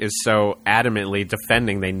that Pete is so adamantly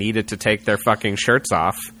defending they needed to take their fucking shirts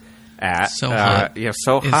off at. So hot. Yeah,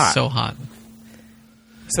 so hot. It's so hot.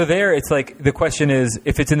 So there, it's like the question is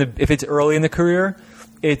if it's early in the career,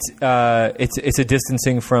 it's a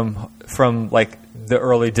distancing from like the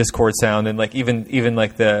early Discord sound and like even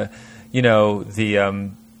like the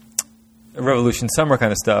Revolution Summer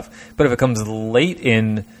kind of stuff. But if it comes late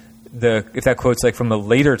in if that quote's like from a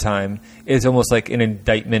later time, it's almost like an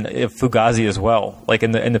indictment of Fugazi as well, like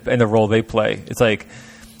in the role they play. It's like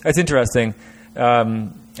that's interesting. I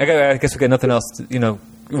guess we got nothing else to,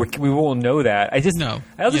 we won't know that. I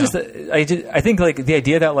think like the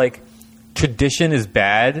idea that like tradition is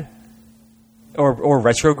bad or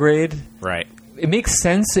retrograde, Right. it makes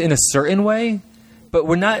sense in a certain way, but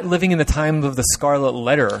we're not living in the time of the Scarlet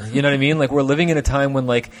Letter. You know what I mean? Like we're living in a time when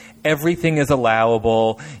like everything is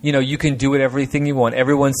allowable. You can do everything you want.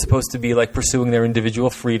 Everyone's supposed to be like pursuing their individual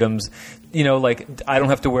freedoms. Like I don't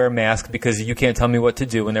have to wear a mask because you can't tell me what to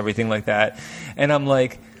do and everything like that. And I'm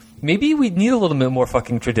like, maybe we need a little bit more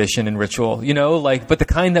fucking tradition and ritual, but the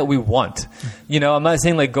kind that we want. I'm not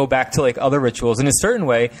saying like go back to like other rituals. In a certain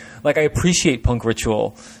way, like I appreciate punk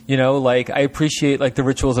ritual, like I appreciate like the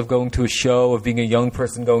rituals of going to a show, of being a young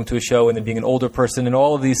person going to a show and then being an older person and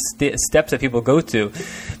all of these steps that people go to.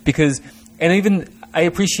 And even I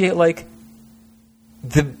appreciate like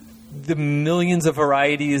the millions of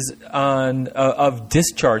varieties of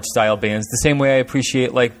Discharge style bands, the same way I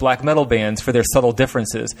appreciate like black metal bands for their subtle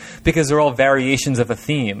differences, because they're all variations of a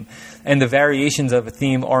theme, and the variations of a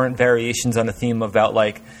theme aren't variations on a theme about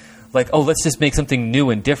like oh, let's just make something new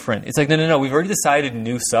and different. It's like no, we've already decided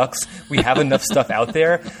new sucks. We have enough stuff out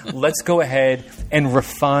there. Let's go ahead and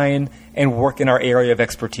refine and work in our area of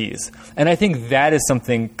expertise. And I think that is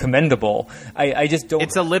something commendable. I just don't.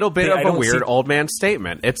 It's a little bit of a weird old man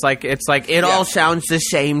statement. It's like it all sounds the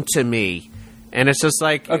same to me, and it's just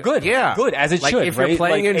like good, as it like should. If you're right?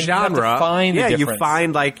 playing in genre, you difference.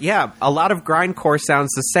 find a lot of grindcore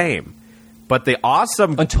sounds the same, but the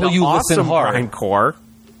awesome listen hard. Grindcore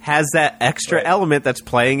has that extra element that's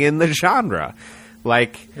playing in the genre.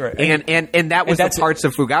 Like, right. and that was the parts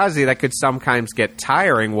of Fugazi that could sometimes get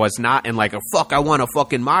tiring, was not in like I want to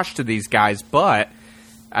fucking mosh to these guys, but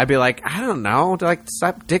I'd be like, I don't know, like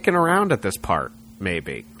stop dicking around at this part,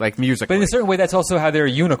 maybe, like musically. But in a certain way, that's also how they're a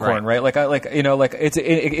unicorn, right? Like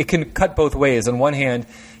it can cut both ways. On one hand,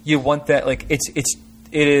 you want that, like it's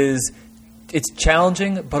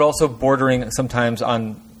challenging, but also bordering sometimes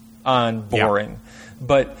on boring. Yeah.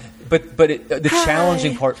 But the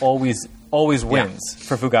challenging part always wins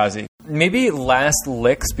for Fugazi. Maybe last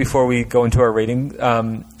licks before we go into our rating.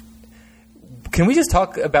 Can we just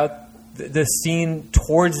talk about the scene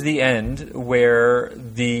towards the end where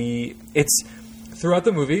it's throughout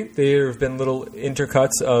the movie there have been little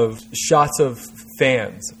intercuts of shots of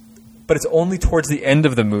fans, but it's only towards the end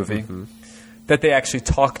of the movie that they actually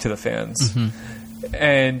talk to the fans.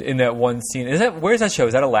 And in that one scene, where's that show?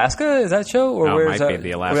 Is that Alaska? Is that show, or where is that? Might be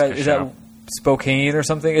the Alaska is show. That Spokane or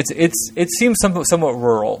something? It seems somewhat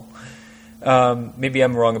rural. Maybe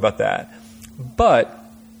I'm wrong about that, but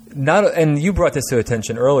not. And you brought this to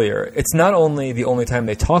attention earlier. It's not only the only time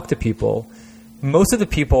they talk to people. Most of the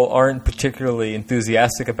people aren't particularly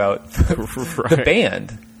enthusiastic about the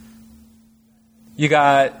band. You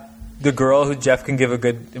got the girl who Jeff can give a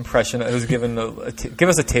good impression. Who's given give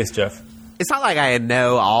us a taste, Jeff. It's not like I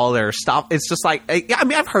know all their stuff. It's just like, I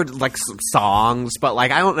mean, I've heard like some songs, but like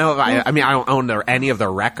I don't know if I don't own any of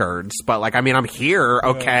their records, but like I'm here,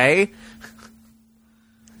 okay.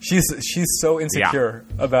 She's so insecure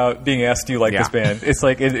about being asked, "Do you like this band?" It's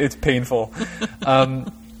like it's painful.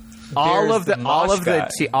 All of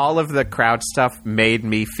the crowd stuff made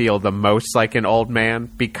me feel the most like an old man,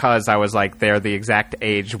 because I was like, they're the exact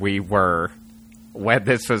age we were when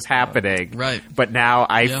this was happening, right? But now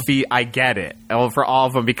I get it for all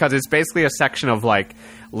of them, because it's basically a section of like,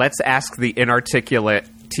 let's ask the inarticulate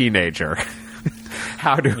teenager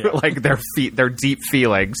how to like their deep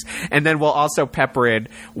feelings, and then we'll also pepper in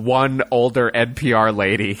one older NPR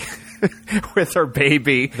lady with her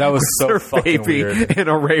baby. That was so her fucking baby weird. in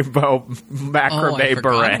a rainbow macrame I forgot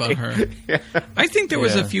beret. about her. I think there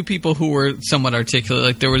was a few people who were somewhat articulate.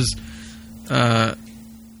 Like there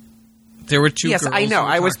were two. Yes, girls I know. who were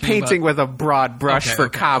I was talking painting about- with a broad brush for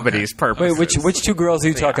comedy's purposes. Wait, which two girls are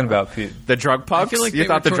you talking about, Pete? The drug punks? feel like You they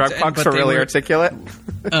thought were the drug towards the end, punks but were they really were- articulate?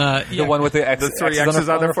 The one with the X, The three X's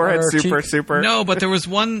on their forehead, super, cheek? super. No, but there was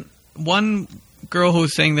one girl who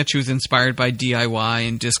was saying that she was inspired by DIY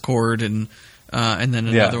and Discord, and then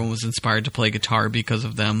another one was inspired to play guitar because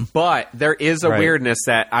of them. But there is a Right. weirdness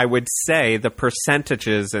that I would say the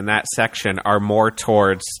percentages in that section are more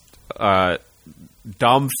towards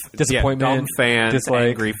dumb Disappointment, fans, dislike.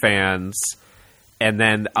 angry fans, and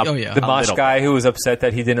then The mosh guy who was upset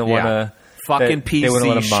that he didn't want to fucking they wouldn't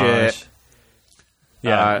let him PC mosh. shit.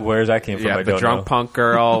 Yeah, where that came from, I the don't drunk know. punk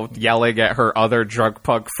girl yelling at her other drunk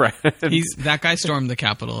punk friends. That guy stormed the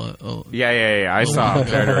Capitol. Yeah. I saw him.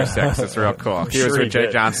 January 6th. It's real cool. He was sure with he Jay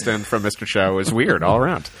did. Johnston from Mr. Show. It was weird all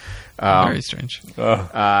around. Very strange.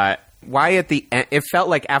 Why at the end? It felt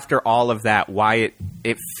like after all of that, why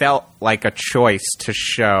it felt like a choice to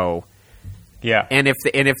show. Yeah, And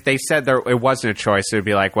if they said it wasn't a choice, it would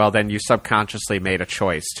be like, well, then you subconsciously made a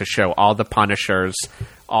choice to show all the Punishers,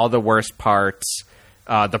 all the worst parts,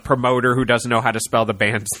 the promoter who doesn't know how to spell the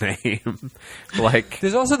band's name. Like,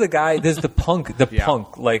 there's also the guy. There's the punk,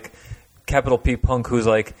 punk, like capital P punk, who's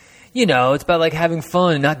like, it's about like having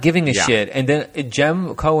fun and not giving a shit. And then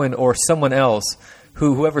Jem Cohen or someone else,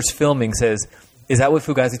 whoever's filming, says, "Is that what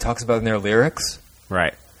Fugazi talks about in their lyrics?"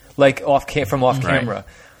 right. Like from off camera.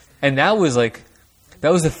 And that was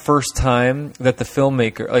the first time that the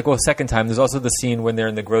filmmaker, second time. There's also the scene when they're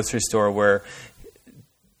in the grocery store where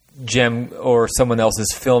Jem or someone else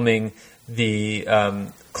is filming the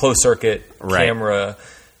closed circuit camera,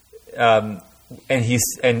 and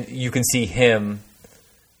you can see him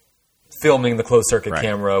filming the closed circuit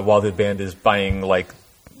camera while the band is buying like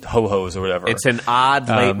ho-hos or whatever. It's an odd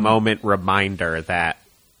late moment reminder that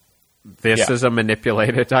this is a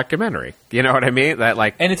manipulated documentary. You know what I mean? That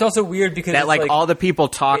and it's also weird because that it's all the people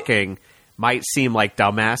talking might seem like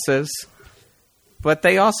dumbasses, but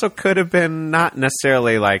they also could have been not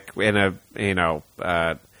necessarily like in a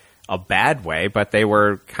bad way, but they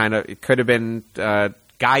were it could have been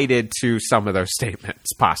guided to some of those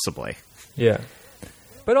statements, possibly. Yeah.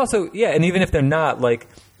 But also, and even if they're not, like,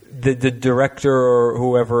 the director or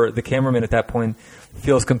whoever, the cameraman at that point,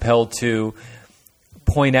 feels compelled to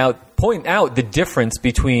point out the difference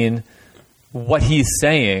between what he's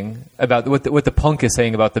saying about what the punk is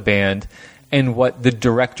saying about the band and what the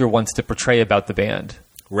director wants to portray about the band.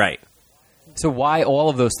 Right. So why all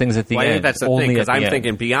of those things at the I end? think that's the only thing, because at the I'm end?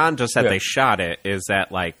 thinking beyond just that they shot it, is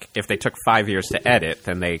that, like, if they took 5 years to edit,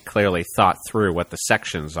 then they clearly thought through what the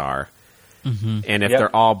sections are. Mm-hmm. And if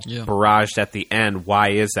they're all barraged at the end, why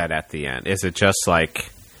is that at the end? Is it just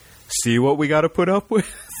like, see what we got to put up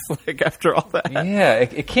with? Like, after all that? Yeah,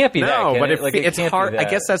 it can't be that. No, but it's can't be hard. I that.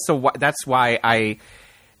 guess that's why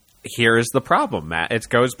here's the problem, Matt. It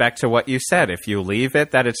goes back to what you said. If you leave it,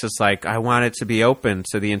 that it's just like, I want it to be open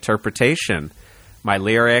to the interpretation. My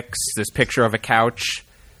lyrics, this picture of a couch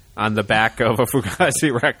on the back of a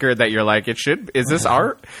Fugazi record that you're like, is this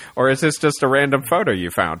art? Or is this just a random photo you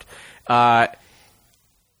found? It's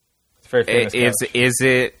very famous couch. Is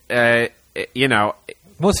it,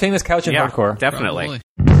 most famous couch in hardcore? Definitely. Probably.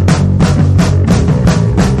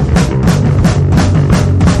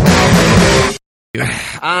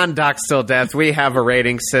 On Doc Still Death, we have a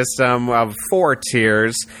rating system of 4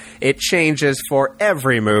 tiers. It changes for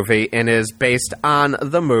every movie and is based on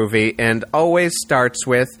the movie and always starts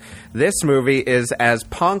with, this movie is as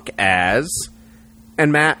punk as...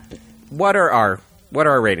 And Matt, what are our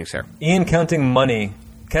ratings here? Ian counting money.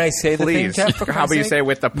 Can I say the thing, Please. Jeff? for How about you Christ's say sake?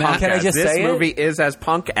 with the punk can I as? just This say it? movie is as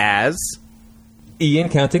punk as... Ian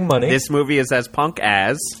counting money. This movie is as punk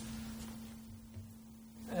as...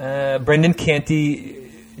 Brendan Canty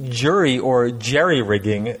jury or jerry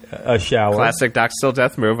rigging a shower. Classic Doc Still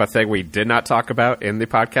Death move, a thing we did not talk about in the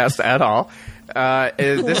podcast at all.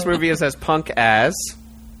 This movie is as punk as...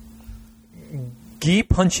 Guy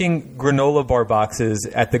punching granola bar boxes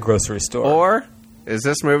at the grocery store. Or is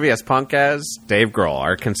this movie as punk as Dave Grohl,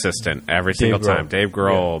 our consistent every single Grohl. time? Dave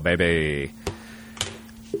Grohl, baby.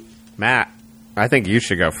 Matt, I think you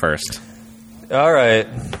should go first. All right.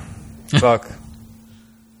 Fuck.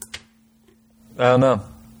 I don't know.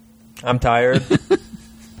 I'm tired.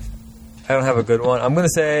 I don't have a good one. I'm going to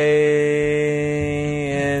say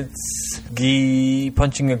it's Guy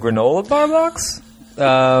punching a granola bar box.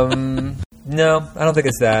 No, I don't think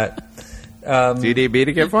it's that. DDB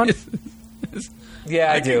to give one?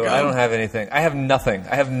 Yeah, I do. I don't have anything. I have nothing.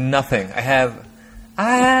 I have nothing. I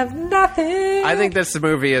have nothing. I think this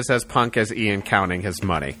movie is as punk as Ian counting his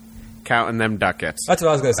money. Counting them ducats. That's what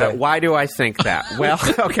I was going to say. Why do I think that? Well,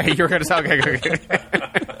 okay, you were going to say, okay.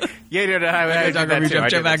 Yeah, no, I did that too.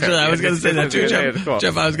 Jeff, actually, I was going to say that too, Jeff. Cool.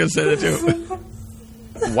 Jeff, I was going to say that too.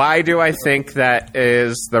 Why do I think that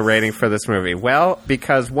is the rating for this movie? Well,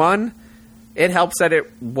 because one, it helps that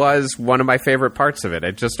it was one of my favorite parts of it.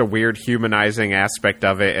 It's just a weird humanizing aspect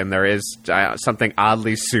of it, and there is something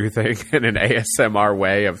oddly soothing in an ASMR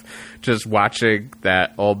way of just watching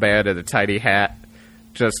that old man in a tiny hat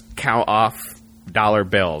just count off dollar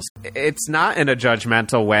bills. It's not in a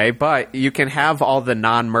judgmental way, but you can have all the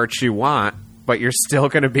non-merch you want, but you're still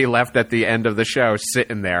going to be left at the end of the show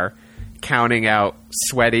sitting there counting out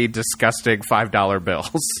sweaty, disgusting $5 bills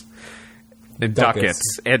and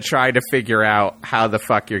ducats and trying to figure out how the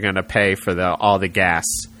fuck you're going to pay for all the gas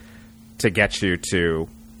to get you to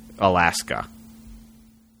Alaska.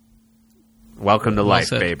 Welcome to life,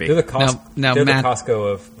 baby. They're the now, they're Matt, the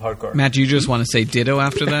Costco of hardcore. Matt, do you just want to say ditto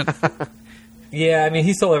after that? Yeah, I mean,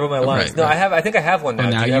 he stole every one of my lines. Right, no, right. I think I have one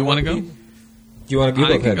now. Now you want to go? Do you want to go?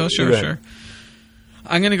 I can go, sure.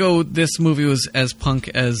 I'm going to go, this movie was as punk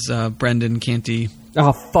as Brendan Canty.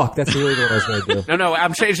 Oh, fuck. That's really what I was going to do. No,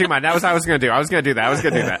 I'm changing mine. That was what I was going to do. I was going to do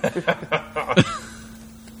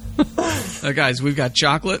that. Guys, we've got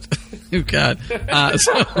chocolate. We've got...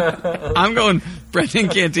 so I'm going Brendan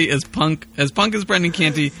Canty as punk as Brendan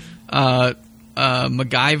Canty,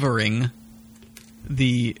 MacGyvering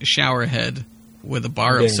the shower head with a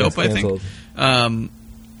bar of soap, I think.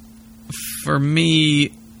 For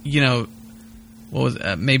me, what was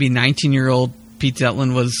maybe 19-year-old Pete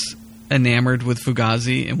Zetland was enamored with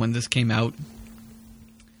Fugazi, and when this came out,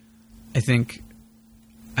 I think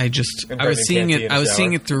I was seeing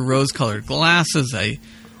it through rose-colored glasses. I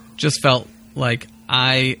just felt like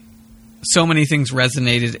so many things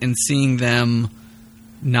resonated, and seeing them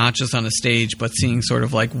not just on a stage, but seeing sort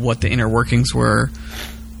of like what the inner workings were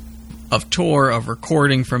of tour, of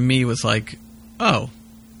recording, from me was like, oh,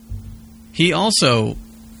 he also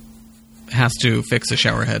has to fix a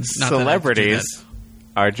shower head. Not celebrities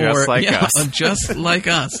are just like us. Just like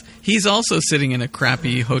us. He's also sitting in a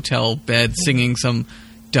crappy hotel bed singing some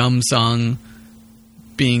dumb song,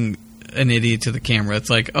 being an idiot to the camera. It's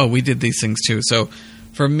like, oh, we did these things too. So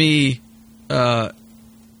for me,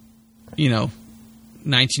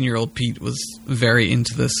 19-year-old Pete was very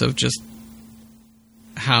into this, of just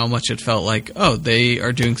how much it felt like, oh, they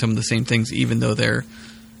are doing some of the same things, even though they're,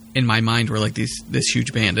 in my mind, were like this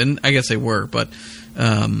huge band. And I guess they were, but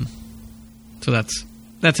so that's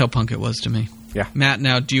how punk it was to me. Yeah. Matt,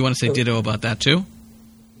 now, do you want to say ditto about that too?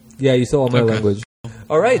 Yeah, you stole all my language.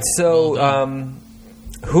 All right, so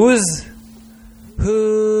whose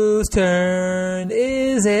turn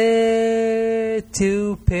is it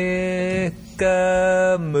to pick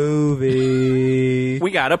a movie?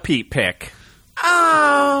 We got a Pete pick.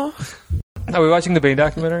 Oh. Are we watching the Bane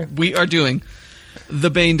documentary? We are doing the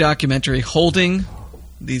Bane documentary, Holding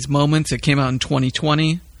These Moments. It came out in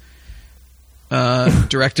 2020.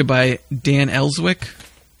 Directed by Dan Ellswick.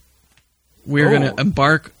 We're going to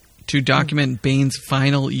embark to document Bane's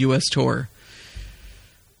final U.S. tour.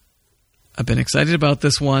 I've been excited about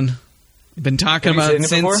this one. Been talking about it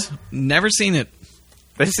since. Never seen it.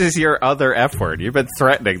 This is your other F word. You've been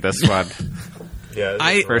threatening this one. Yeah,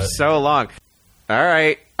 for so long. All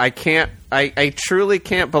right. I truly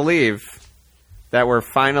can't believe that we're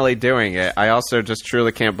finally doing it. I also just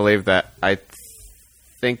truly can't believe that I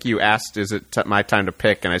think you asked, is it my time to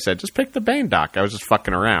pick? And I said, just pick the Bane doc. I was just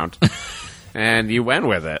fucking around. And you went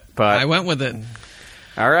with it. But I went with it.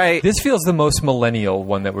 All right. This feels the most millennial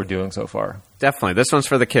one that we're doing so far. Definitely. This one's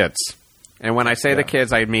for the kids. And when I say the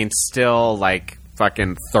kids, I mean still like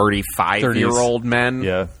fucking 35-year-old men.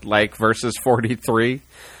 Yeah. Like versus 43.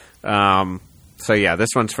 So yeah, this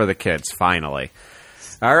one's for the kids, finally.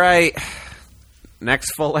 All right.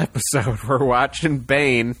 Next full episode, we're watching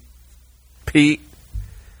Bane. Pete.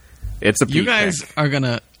 It's a Pete You guys pick. are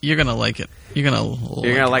you're gonna like it. You're gonna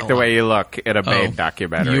like the way you look in a Bane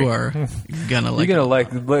documentary. You are gonna like. You're gonna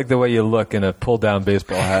like the way you look in a pull-down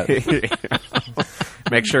baseball hat.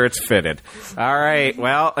 Make sure it's fitted. All right.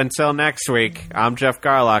 Well, until next week, I'm Jeff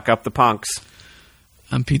Garlock, up the punks.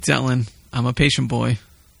 I'm Pete Zetland. I'm a patient boy.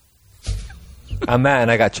 I'm Matt,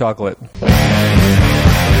 and I got chocolate.